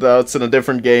 That's in a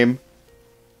different game.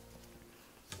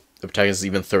 The protagonist is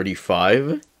even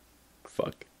 35?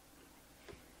 Fuck.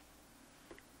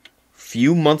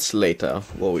 Few months later,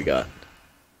 what we got?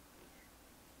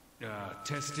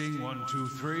 Testing 1, 2,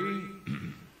 3.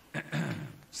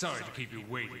 Sorry to keep you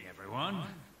waiting, everyone.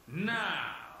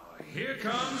 Now, here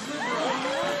comes the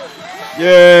bride.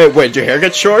 Yay! Wait, did your hair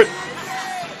get short?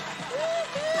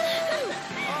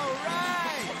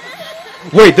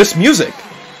 Wait, this music!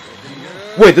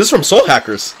 Wait, this is from Soul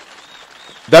Hackers.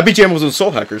 That BGM was in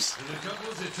Soul Hackers. To the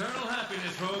couple's eternal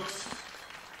happiness, folks.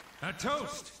 A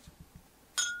toast.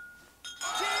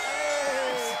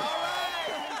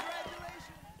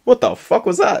 What the fuck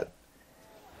was that?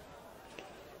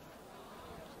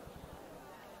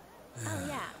 Oh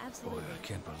yeah, absolutely. Boy, I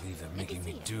can't believe they're making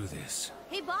me do this.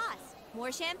 Hey boss,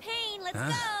 more champagne, let's go!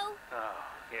 Oh,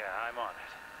 yeah, I'm on it.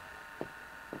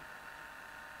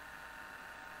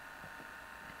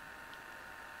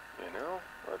 You know,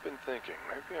 I've been thinking,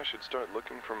 maybe I should start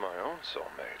looking for my own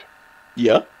soulmate.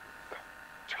 Yeah?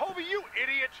 Toby, you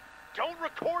idiot! Don't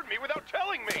record me without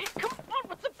telling me! Come on,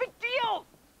 what's the big deal?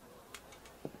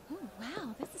 Oh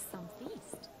wow, this is some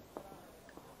feast.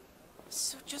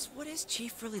 So just what is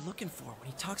Chief really looking for when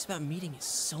he talks about meeting his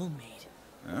soulmate?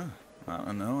 I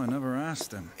don't know, I never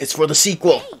asked him. It's for the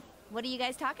sequel. Hey, what are you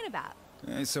guys talking about?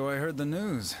 Hey, so I heard the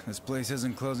news. This place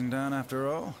isn't closing down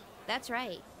after all? That's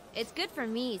right. It's good for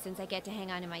me since I get to hang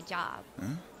on to my job.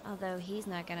 Huh? Although he's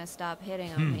not gonna stop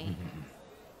hitting on me.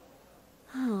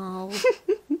 Oh.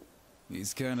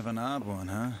 He's kind of an odd one,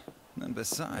 huh? And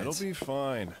besides... It'll be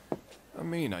fine. I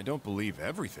mean, I don't believe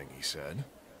everything he said.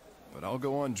 But I'll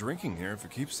go on drinking here if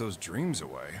it keeps those dreams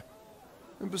away.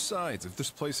 And besides, if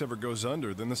this place ever goes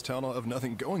under, then this town will have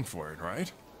nothing going for it, right?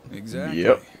 Exactly.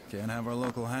 Yep. Can't have our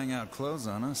local hangout close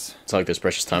on us. It's not like there's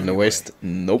precious time to waste.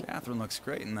 Nope. Catherine looks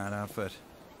great in that outfit.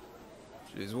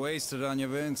 She's wasted on you,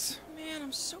 Vince. Man,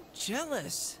 I'm so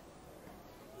jealous.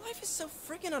 Life is so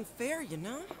friggin' unfair, you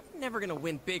know? I'm never gonna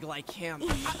win big like him.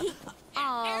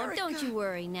 Oh, don't you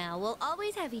worry now. We'll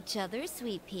always have each other,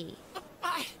 Sweet Pea.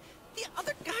 The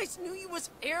other guys knew you was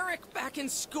Eric back in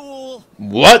school.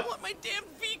 What? I want my damn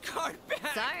V card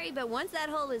back. Sorry, but once that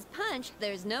hole is punched,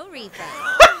 there's no refund.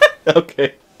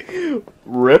 Okay.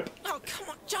 Rip. Oh, come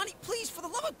on, Johnny, please, for the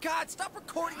love of God, stop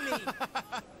recording me.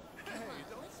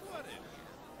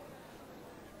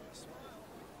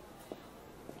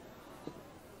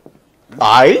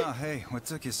 Oh, hey, what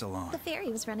took you so long? The ferry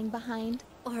was running behind.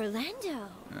 Orlando.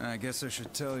 I guess I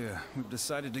should tell you, we've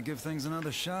decided to give things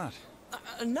another shot.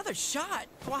 Another shot?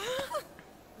 What?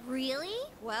 Really?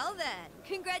 Well then,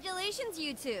 congratulations,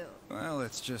 you two. Well,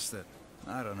 it's just that,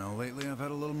 I don't know, lately I've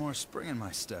had a little more spring in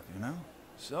my step, you know?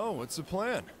 So, what's the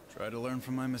plan? Try to learn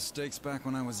from my mistakes back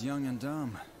when I was young and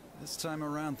dumb. This time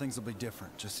around, things will be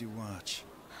different. Just you watch.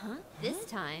 Huh? This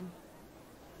time?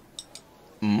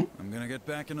 I'm gonna get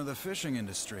back into the fishing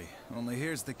industry. Only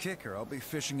here's the kicker. I'll be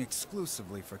fishing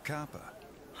exclusively for Kappa.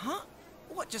 Huh?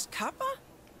 What, just Kappa?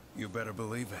 You better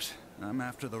believe it. I'm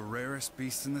after the rarest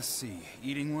beast in the sea.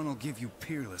 Eating one will give you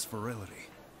peerless virility.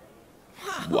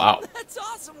 Wow. That's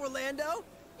awesome, Orlando.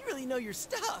 You really know your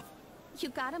stuff. You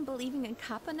got him believing in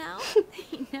Kappa now?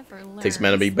 He never learned. Takes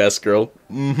man to be best girl.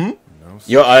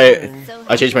 Yo,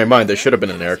 I changed my mind. There should have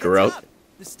been an Erica route.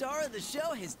 The star of the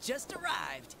show has just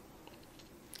arrived.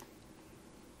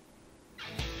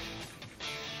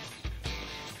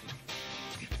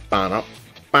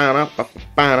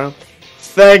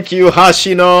 Thank you,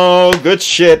 Hashino. Good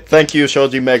shit. Thank you,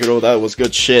 Shoji Meguro. That was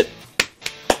good shit.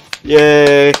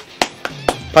 Yay.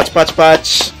 Patch, patch,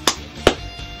 patch.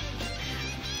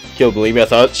 You'll believe me, I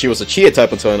thought she was a Chia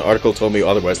type until an article told me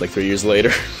otherwise like 3 years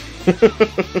later.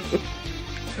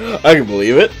 I can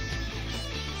believe it.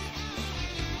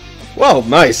 Well,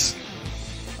 nice.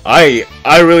 I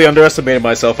really underestimated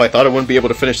myself. I thought I wouldn't be able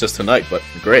to finish this tonight, but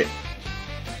great.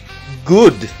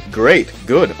 Good. Great.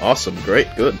 Good. Awesome. Great.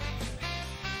 Good.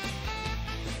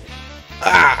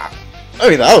 Ah! I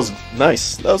mean, that was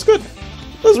nice. That was good.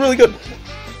 That was really good.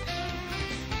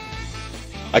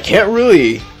 I can't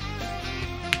really...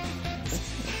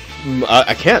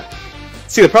 I can't.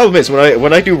 See, the problem is,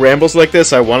 when I do rambles like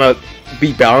this, I want to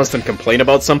be balanced and complain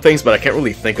about some things, but I can't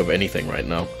really think of anything right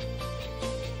now.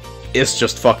 It's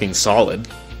just fucking solid.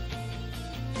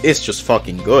 It's just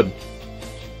fucking good.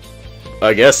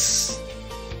 I guess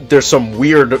there's some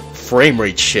weird frame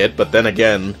rate shit, but then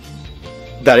again,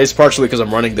 that is partially because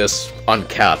I'm running this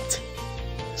uncapped.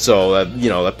 So, that, you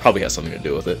know, that probably has something to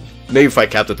do with it. Maybe if I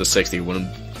capped it to 60,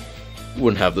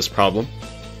 wouldn't have this problem.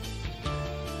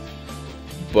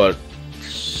 But,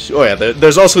 oh yeah,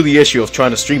 there's also the issue of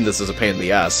trying to stream this as a pain in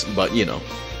the ass, but, you know.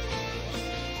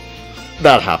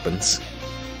 That happens.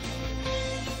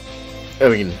 I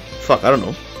mean, fuck, I don't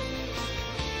know.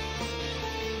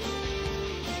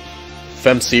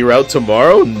 FemC route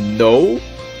tomorrow? No.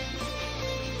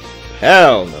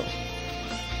 Hell no.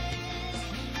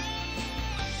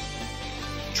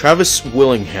 Travis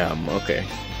Willingham. Okay,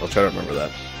 I'll try to remember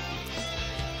that.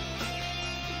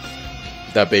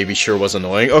 That baby sure was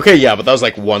annoying. Okay, yeah, but that was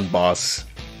like one boss.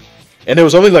 And it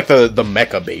was only like the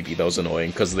mecha baby that was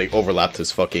annoying, because they overlapped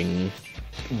his fucking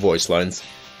voice lines.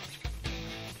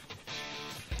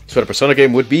 That's what a Persona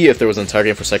game would be if there was an entire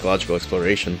game for psychological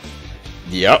exploration.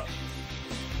 Yep.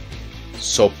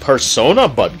 So Persona,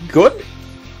 but good?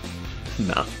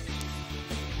 Nah.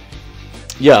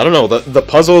 Yeah, I don't know. The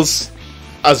puzzles,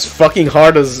 as fucking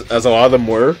hard as a lot of them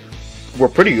were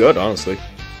pretty good, honestly.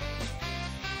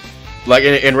 Like,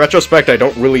 in retrospect, I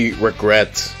don't really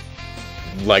regret,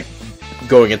 like,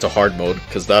 going into hard mode,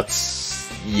 because that's...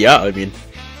 yeah, I mean...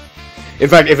 In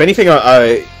fact, if anything,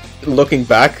 looking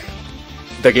back,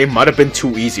 the game might have been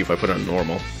too easy if I put it on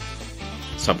normal.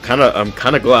 So I'm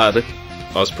kinda glad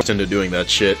I was pushed into doing that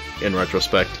shit, in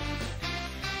retrospect.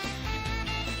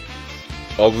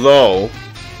 Although,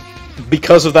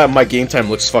 because of that, my game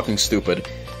time looks fucking stupid.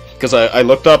 Because I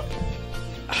looked up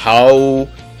how...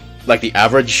 like the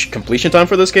average completion time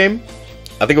for this game.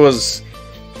 I think it was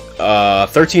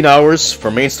 13 hours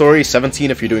for main story,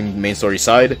 17 if you're doing main story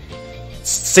side,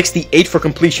 68 for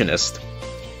completionist.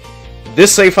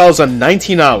 This save file is on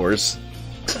 19 hours,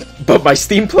 but my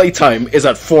Steam playtime is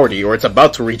at 40, or it's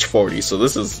about to reach 40, so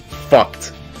this is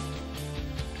fucked.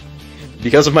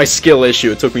 Because of my skill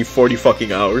issue, it took me 40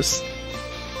 fucking hours.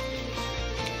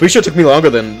 Pretty sure it took me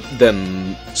longer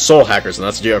than Soul Hackers, and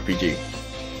that's a JRPG.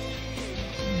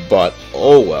 But,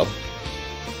 oh well.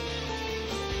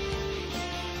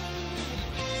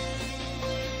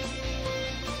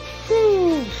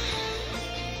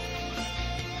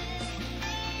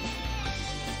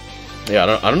 Yeah,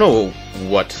 I don't know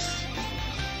what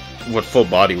full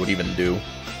body would even do.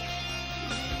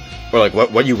 Or like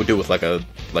what you would do with like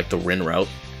the Rin route.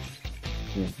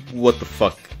 What the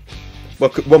fuck?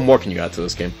 What more can you add to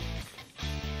this game?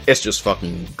 It's just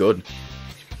fucking good.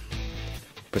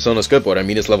 Persona's good, but I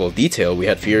mean its level of detail. We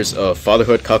had fears of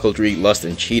fatherhood, cuckoldry, lust,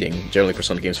 and cheating. Generally,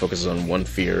 Persona games focuses on one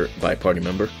fear by a party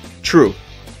member. True.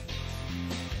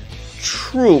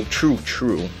 True.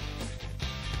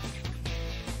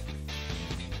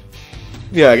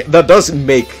 Yeah, that does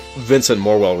make Vincent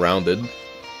more well-rounded,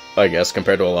 I guess,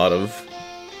 compared to a lot of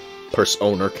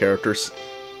Persona characters.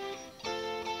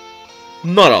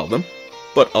 Not all of them,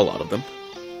 but a lot of them.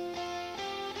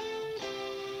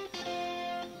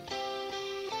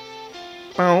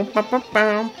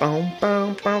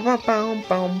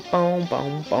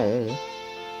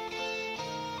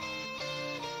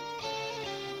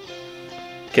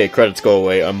 Okay, credits go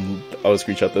away. I'll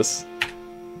screenshot this.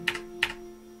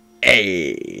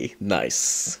 Hey,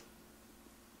 nice.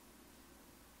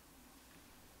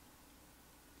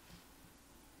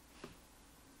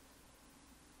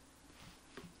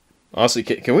 Honestly,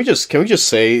 can we just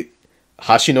say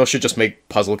Hashino should just make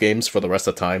puzzle games for the rest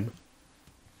of the time?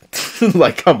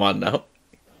 Like, come on now.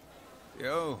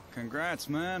 Yo, congrats,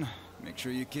 man. Make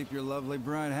sure you keep your lovely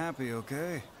bride happy,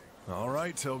 okay? All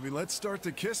right, Toby, let's start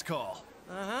the kiss call.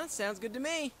 Uh-huh, sounds good to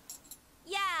me.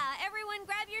 Yeah, everyone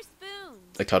grab your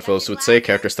spoons. Like Todd Phillips would say,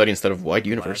 character study instead of wide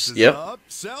universe. Glasses Yep. up,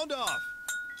 sound off.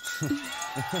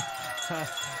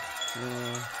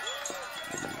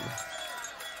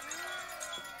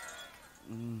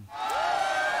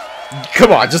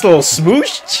 Come on, just a little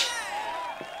smoosh.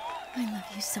 I love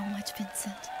you so much,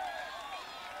 Vincent.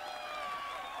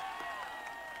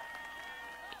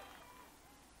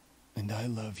 And I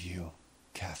love you,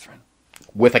 Catherine.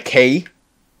 With a K.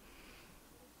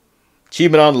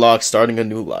 Achievement unlocked, starting a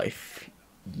new life.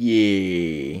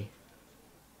 Yay.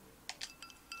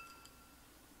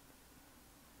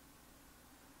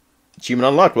 Achievement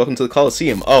unlocked, welcome to the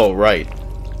Coliseum. Oh, right.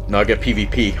 Now I get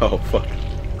PvP. Oh, fuck.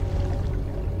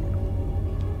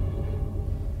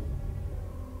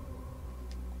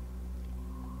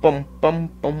 Bum, bum,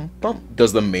 bum, bum.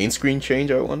 Does the main screen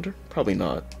change, I wonder? Probably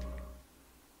not.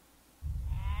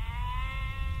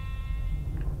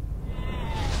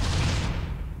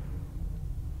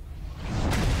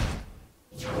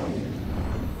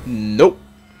 Nope.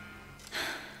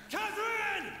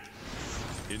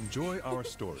 Enjoy our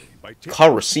story by taking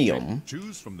Coliseum.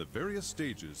 Choose from the various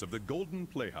stages of the Golden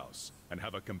Playhouse and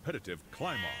have a competitive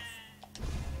climb-off.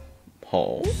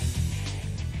 Oh.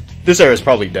 This area is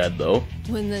probably dead, though.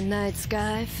 When the night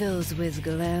sky fills with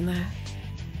glamour,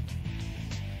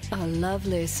 a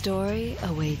lovely story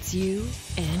awaits you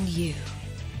and you.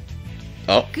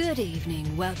 Oh. Good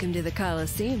evening, welcome to the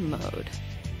Coliseum mode.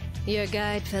 Your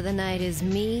guide for the night is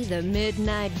me, the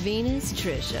Midnight Venus,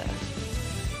 Trisha.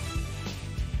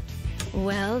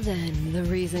 Well then, the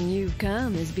reason you've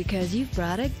come is because you've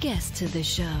brought a guest to the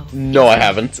show. No, I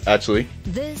haven't, actually.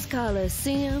 This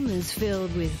Coliseum is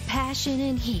filled with passion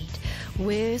and heat.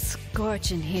 We're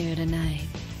scorching here tonight.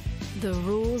 The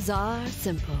rules are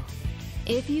simple.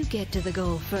 If you get to the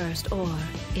goal first, or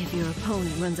if your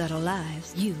opponent runs out of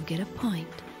lives, you get a point.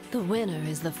 The winner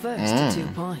is the first to 2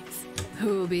 points.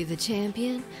 Who'll be the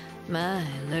champion? My,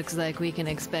 looks like we can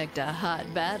expect a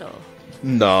hot battle.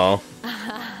 No.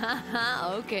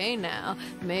 Okay now,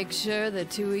 make sure the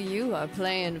two of you are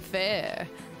playing fair.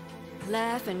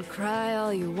 Laugh and cry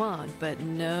all you want, but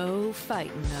no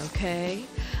fighting, okay?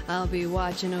 I'll be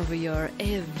watching over your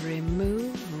every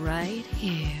move right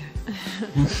here.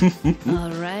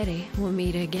 Alrighty, we'll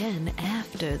meet again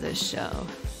after the show.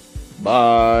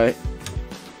 Bye.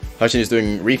 Hutchin is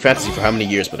doing Re-Fantasy for how many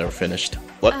years but never finished?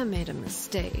 What? I made a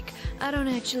mistake. I don't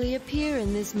actually appear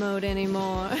in this mode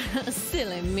anymore.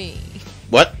 Silly me.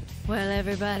 What? Well,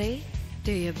 everybody,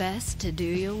 do your best to do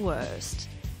your worst.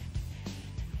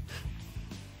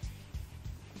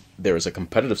 There is a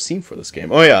competitive scene for this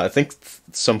game. Oh yeah, I think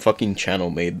some fucking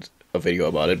channel made a video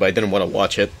about it, but I didn't want to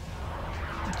watch it.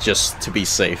 Just to be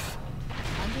safe.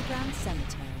 Underground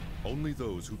cemetery. Only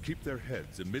those who keep their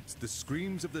heads amidst the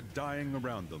screams of the dying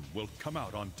around them will come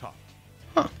out on top.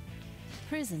 Huh.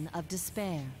 Prison of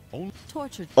despair.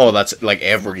 Tortured. Oh, that's like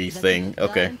everything.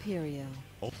 Okay.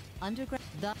 Underground.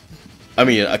 I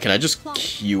mean, can I just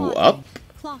queue up?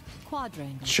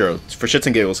 Quadrangle. Sure. For shits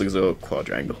and giggles, it's a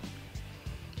quadrangle.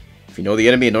 If you know the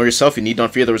enemy and know yourself, you need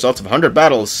not fear the results of 100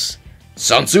 battles.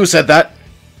 Sun Tzu said that.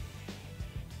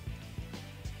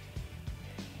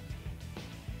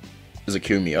 Is it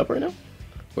queuing me up right now?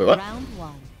 Wait, what? Round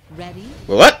one. Ready?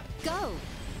 Wait, what? Go.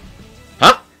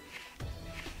 Huh?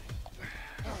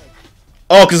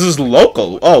 Oh, because this is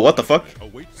local. Oh, what the fuck?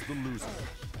 Awaits the loser.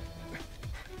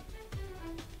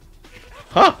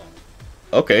 Huh.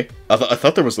 Okay. I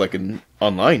thought there was like an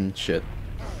online shit.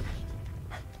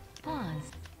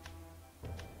 Pause.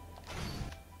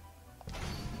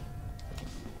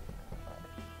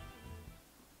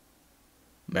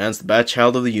 Man's the bad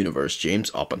child of the universe, James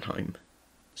Oppenheim.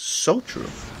 So true.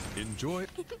 Enjoy.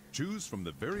 Choose from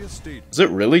the various stages. Is it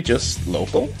really just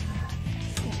local?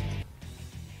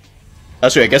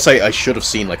 Actually, I guess I should have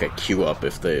seen like a queue up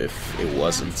if it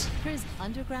wasn't. Here's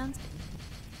underground.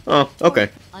 Oh, okay.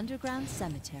 Underground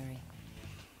cemetery.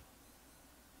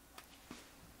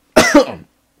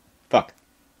 Fuck.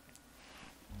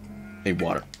 Need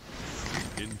water.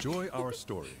 Enjoy our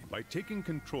story by taking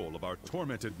control of our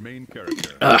tormented main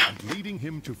character Ah. and leading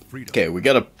him to freedom. Okay, we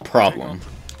got a problem.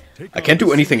 I can't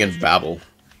do anything in Babel.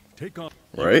 Take on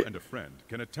Right? You and a friend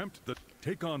can attempt the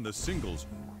take on the singles.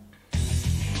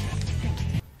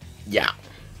 Yeah.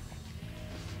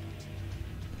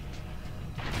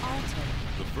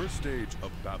 The first stage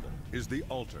of Babel is the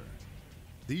altar.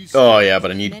 These Oh yeah,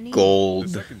 but I need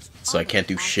gold, so I can't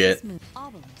do shit.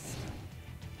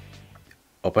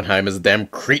 Oppenheimer's a damn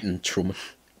cretin, Truman.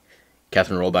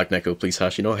 Catherine Rollback Neko, please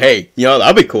Hashino. Hey, you know,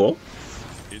 that'd be cool.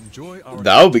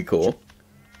 That would be cool.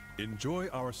 Enjoy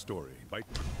our story by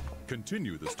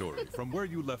continue the story from where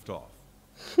you left off.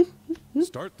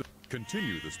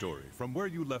 Continue the story from where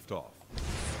you left off.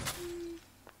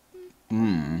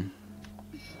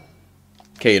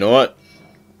 Okay, you know what?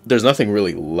 There's nothing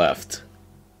really left.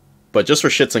 But just for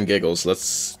shits and giggles, let's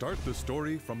Start the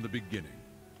story from the beginning.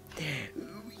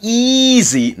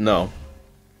 easy. No.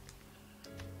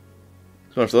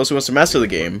 So for those who wants to master the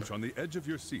game, On the edge of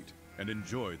your seat and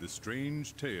enjoy the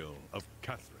strange tale of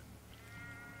Catherine.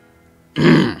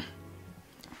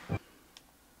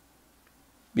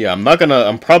 yeah,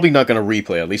 I'm probably not gonna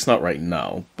replay, at least not right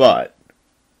now, but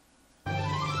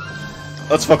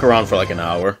let's fuck around for like an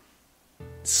hour.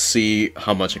 See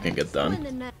how much I can get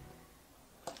done.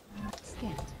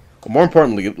 But more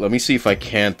importantly, let me see if I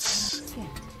can't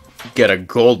get a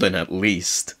golden at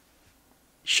least.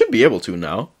 Should be able to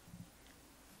now.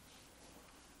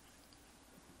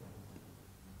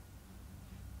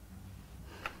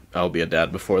 I'll be a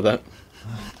dad before that.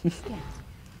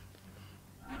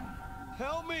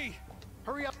 Help me!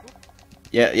 Hurry up!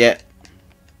 Yeah, yeah.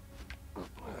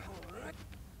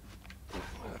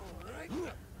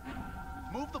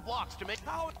 Move the blocks to make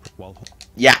power. While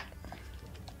Yeah.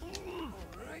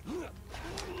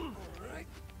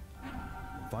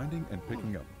 finding and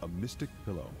picking up a mystic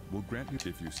pillow will grant you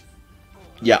if you.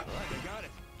 Yeah.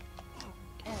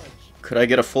 Could I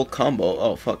get a full combo?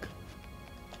 Oh, fuck.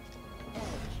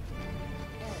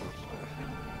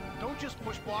 Don't just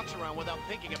push blocks around without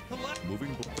thinking of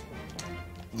Moving.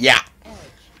 Yeah.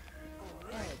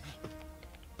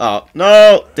 Oh,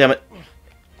 no! Damn it.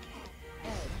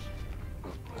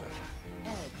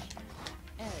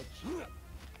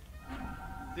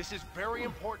 This is very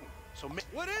important. So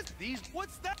what is these?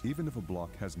 What's that? Even if a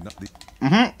block has nothing.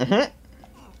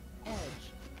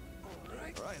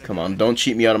 Come on, don't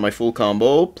cheat me out of my full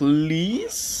combo,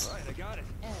 please. I got it.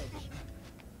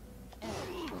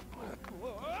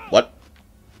 What?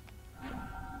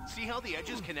 See how the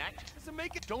edges connect? Does it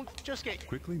make it? Don't just get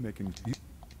Quickly making.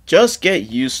 Just get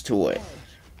used to it.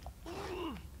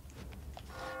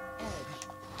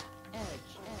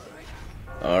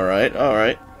 Alright,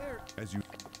 alright. As you.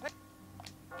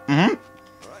 Mm-hmm.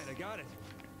 Alright, I got it.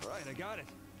 Alright, I got it.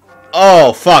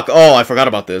 Oh, fuck. Oh, I forgot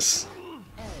about this.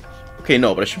 Okay,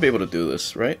 no, but I should be able to do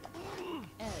this, right?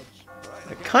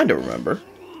 I kind of remember.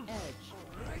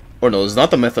 Or no, it's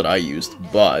not the method I used,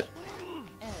 but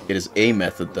it is a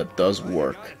method that does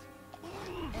work.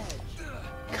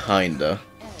 Kinda.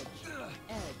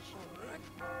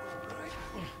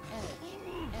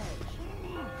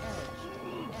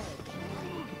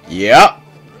 Yeah.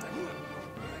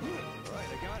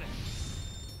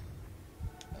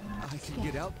 I can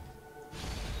get out.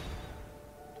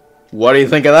 What do you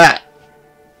think of that?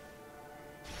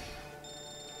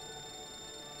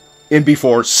 In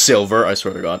before silver, I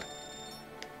swear to God.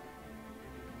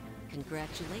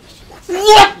 Congratulations.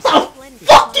 What the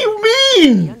fuck do you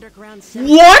mean? The underground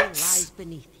cemetery What? lies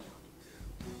beneath you.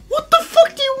 What the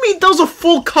fuck do you mean? That was a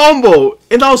full combo,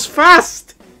 and that was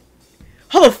fast.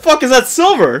 How the fuck is that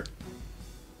silver?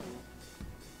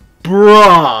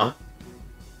 Bruh.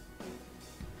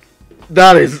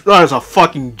 That is a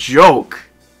fucking joke.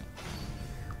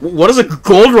 What does a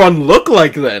gold run look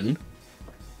like then?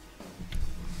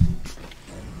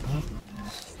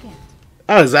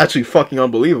 That is actually fucking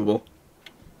unbelievable.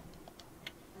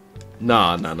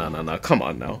 Nah, come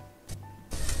on now.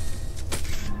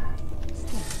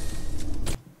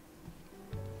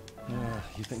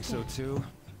 You think so too?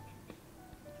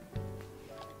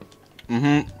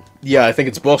 Mm-hmm. Yeah, I think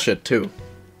it's bullshit too.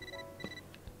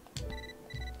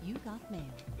 You got mail.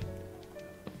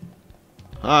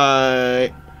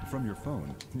 Hi. From your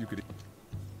phone, you could.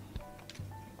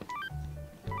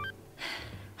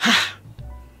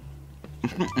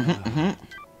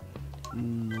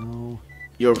 No.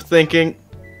 You're thinking?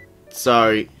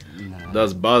 Sorry. Nah.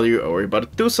 does bother you or worry about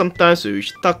it too sometimes, so we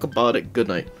should talk about it. Good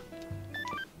night.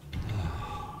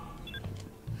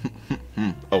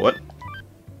 Oh, what?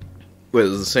 Wait,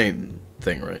 it's the same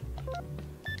thing, right?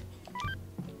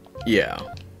 Yeah.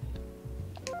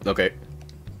 Okay.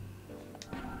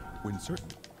 When certain.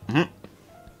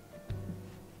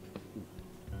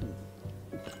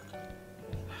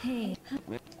 Hey.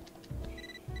 Can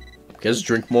I just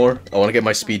drink more? I want to get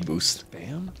my speed boost.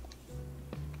 Bam?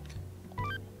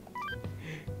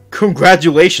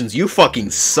 Congratulations, you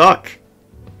fucking suck!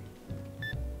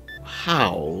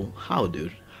 How? How,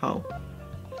 dude? How?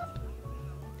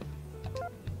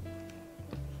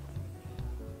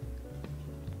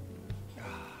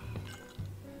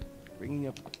 Bringing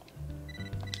up.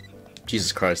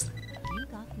 Jesus Christ. You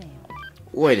got mail.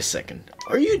 Wait a second.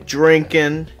 Are you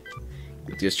drinking?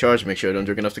 Get discharged, make sure I don't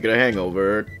drink enough to get a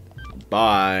hangover.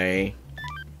 Bye.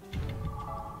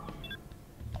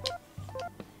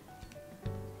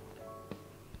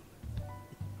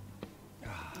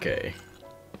 Okay.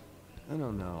 I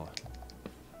don't know.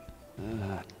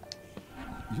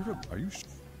 Are you?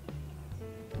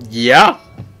 Yeah?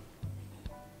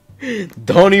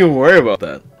 Don't even worry about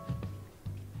that.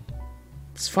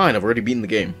 It's fine, I've already beaten the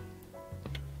game.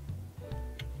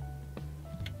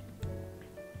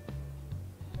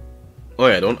 Oh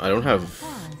yeah, I don't have,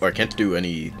 or I can't do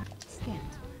any,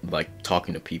 like,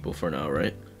 talking to people for now,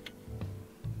 right?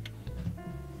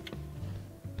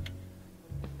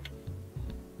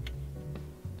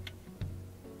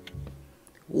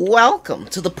 Welcome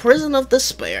to the Prison of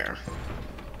Despair.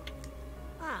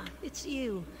 Ah, it's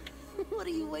you. What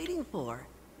are you waiting for?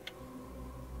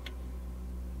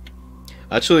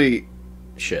 Actually,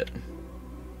 shit.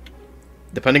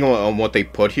 Depending on what they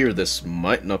put here, this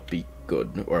might not be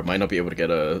good, or I might not be able to get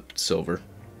a silver.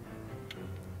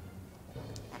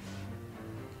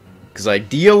 Because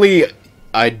ideally,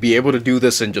 I'd be able to do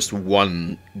this in just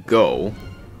one go.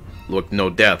 Look, no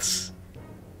deaths.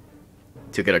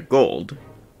 To get a gold.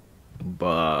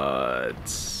 But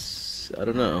I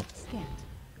don't know.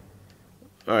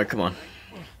 Alright, come on.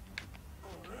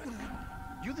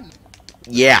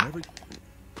 Yeah.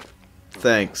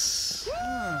 Thanks.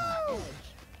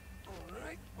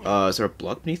 Is there a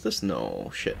block beneath this? No,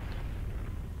 shit.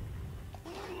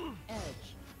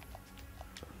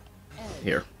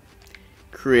 Here.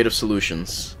 Creative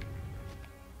solutions.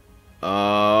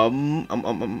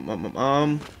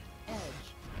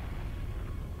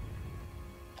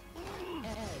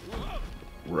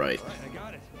 Right.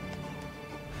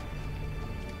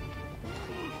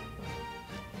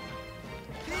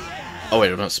 Oh wait, I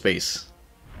don't have space.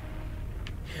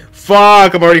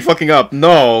 Fuck! I'm already fucking up.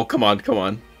 No, come on, come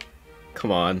on,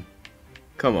 come on,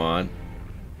 come on.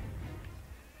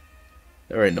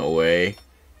 There ain't no way.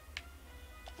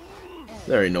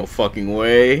 There ain't no fucking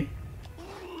way.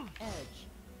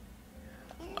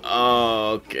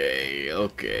 Okay,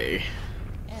 okay.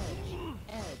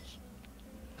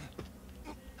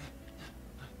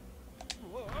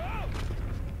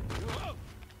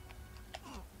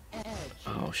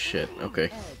 Oh shit, okay.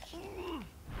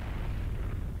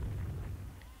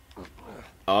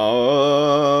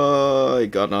 Oh, I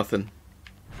got nothing.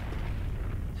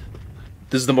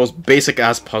 This is the most basic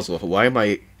ass puzzle. Why am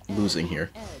I losing here?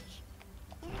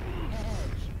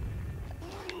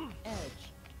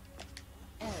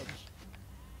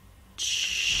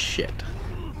 Shit.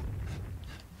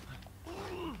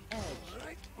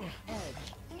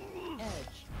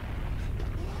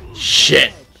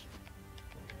 Shit.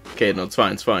 Okay, no, it's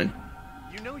fine, it's fine.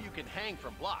 You know you can hang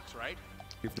from blocks, right?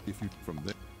 If you from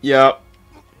there. Yeah.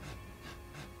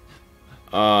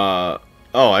 Oh,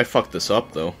 I fucked this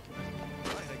up though.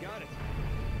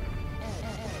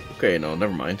 Okay, no,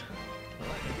 never mind.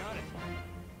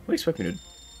 What do you expect me to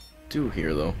do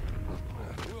here though?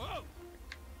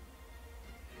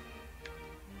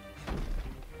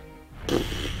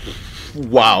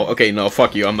 Wow, okay, no,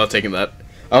 fuck you, I'm not taking that.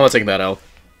 I'm not taking that out.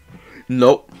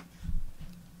 Nope.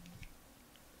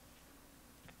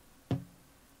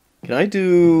 Can I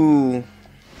do...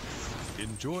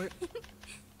 Enjoy.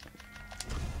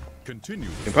 Continue.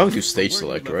 I can probably do stage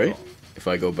select, right? If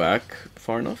I go back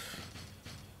far enough.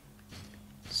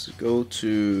 Let's go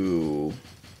to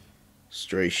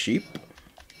Stray Sheep.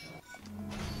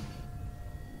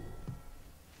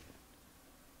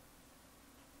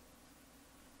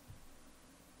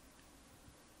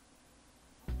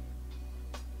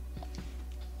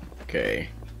 Okay.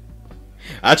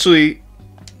 Actually,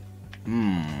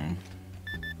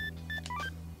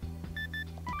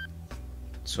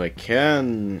 so I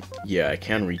can, yeah, I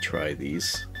can retry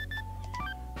these.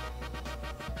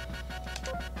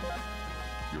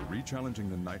 You're re-challenging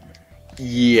the nightmare.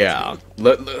 Yeah.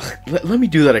 Let me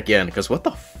do that again, because what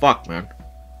the fuck, man?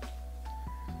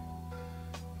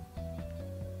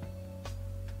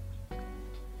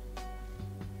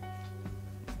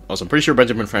 Also, I'm pretty sure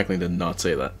Benjamin Franklin did not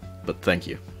say that, but thank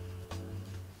you.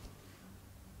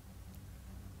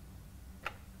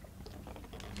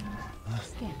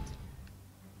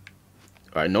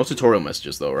 Alright, no tutorial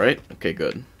messages though, right? Okay,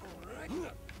 good.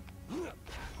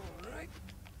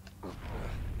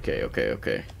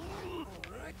 Okay.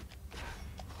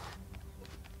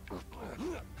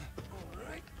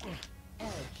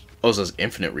 Oh, it says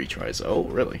infinite retries. Oh,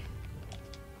 really?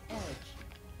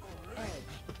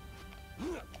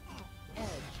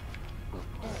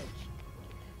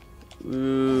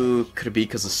 Ooh, could it be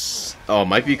because of... Oh, it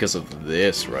might be because of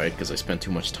this, right? Because I spent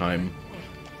too much time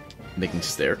making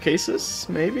staircases,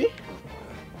 maybe?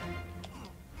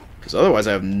 Because otherwise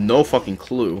I have no fucking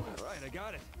clue. Alright, I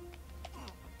got it.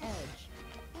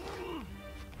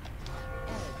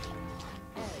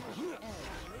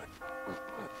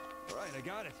 Alright, I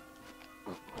got it.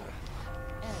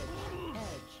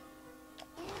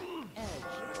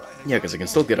 Yeah, because I can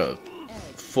still get a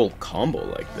full combo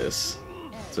like this.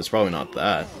 So it's probably not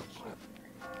that.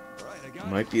 It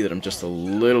might be that I'm just a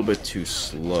little bit too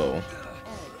slow.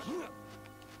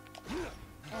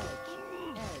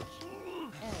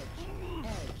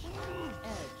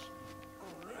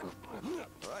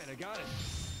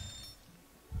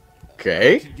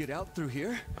 Okay. Get out through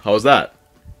here? How was that?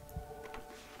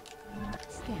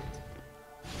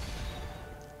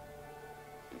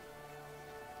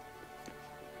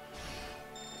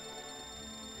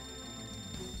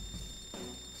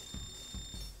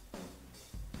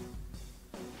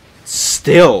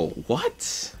 Still,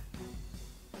 what?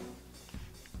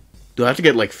 Do I have to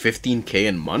get like 15k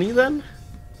in money then?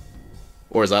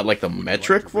 Or is that like the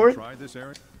metric for it?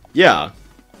 Yeah.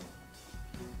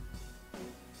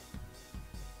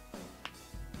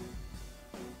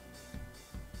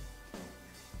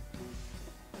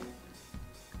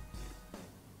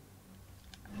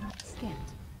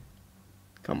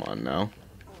 Come on now.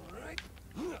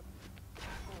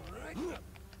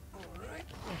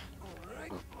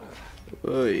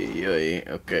 Oy, oy.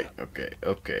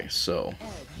 Okay. So,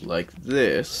 like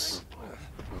this.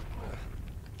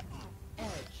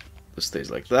 This stays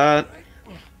like that.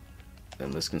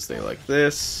 Then this can stay like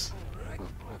this.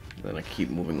 Then I keep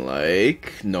moving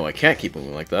like... No, I can't keep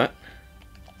moving like that.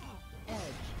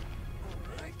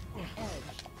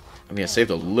 I mean, I saved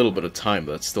a little bit of time,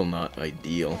 but that's still not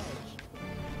ideal.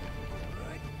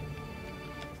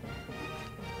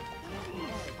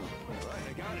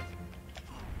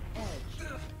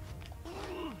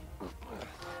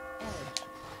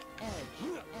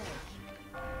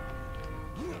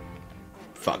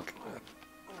 Fuck.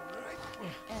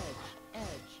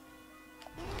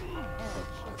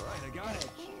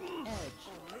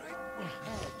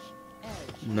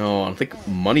 No, I don't think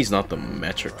money's not the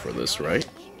metric for this, right?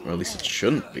 Or at least it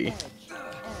shouldn't be.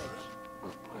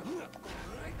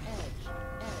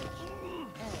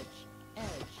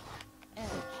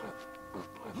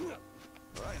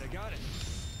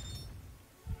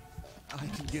 I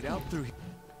can get out through here.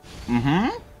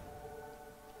 Mm-hmm.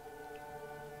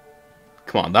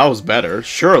 Come on, that was better,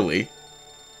 surely.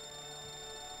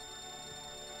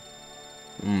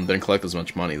 Didn't collect as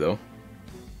much money, though.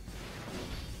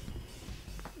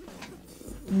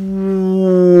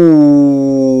 Ooh.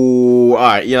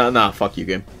 Alright, yeah, nah, fuck you,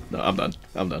 game. No, I'm done.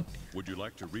 Would you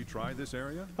like to retry this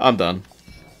area? I'm done.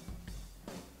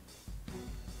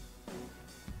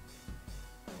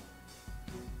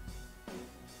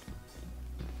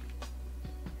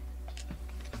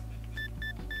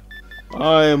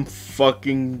 I am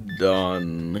fucking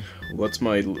done. What's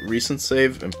my recent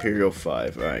save? Imperial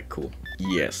 5. Alright, cool.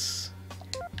 Yes.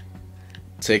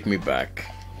 Take me back.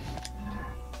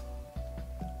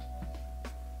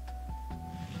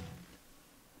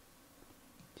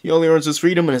 He only earns his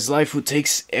freedom in his life who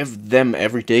takes them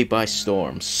every day by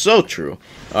storm. So true.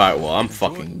 Alright, well, I'm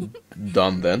fucking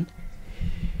done then.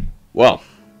 Well,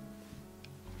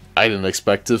 I didn't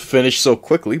expect to finish so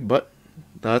quickly, but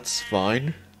that's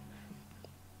fine.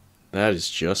 That is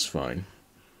just fine.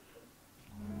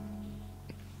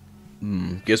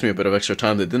 Gives me a bit of extra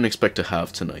time that I didn't expect to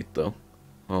have tonight, though.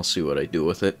 I'll see what I do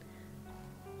with it.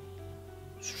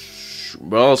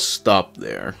 Well, I'll stop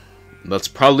there. That's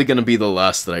probably going to be the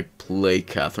last that I play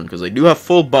Catherine, because I do have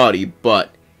full body,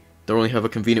 but don't really have a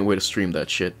convenient way to stream that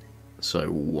shit, so I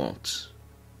won't.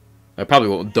 I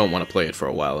probably don't want to play it for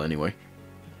a while anyway.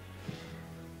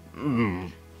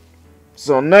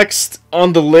 So next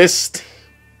on the list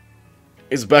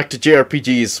is back to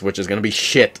JRPGs, which is going to be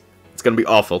shit. It's going to be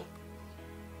awful.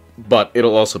 But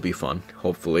it'll also be fun,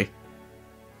 hopefully.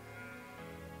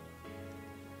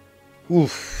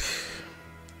 Oof.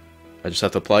 I just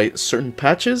have to apply certain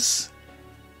patches,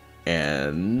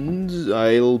 and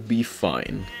I'll be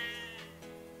fine.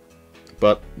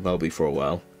 But that'll be for a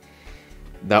while.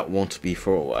 That won't be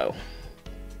for a while.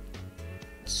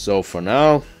 So for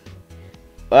now,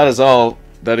 that is all.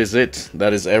 That is it.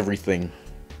 That is everything.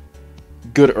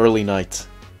 Good early night.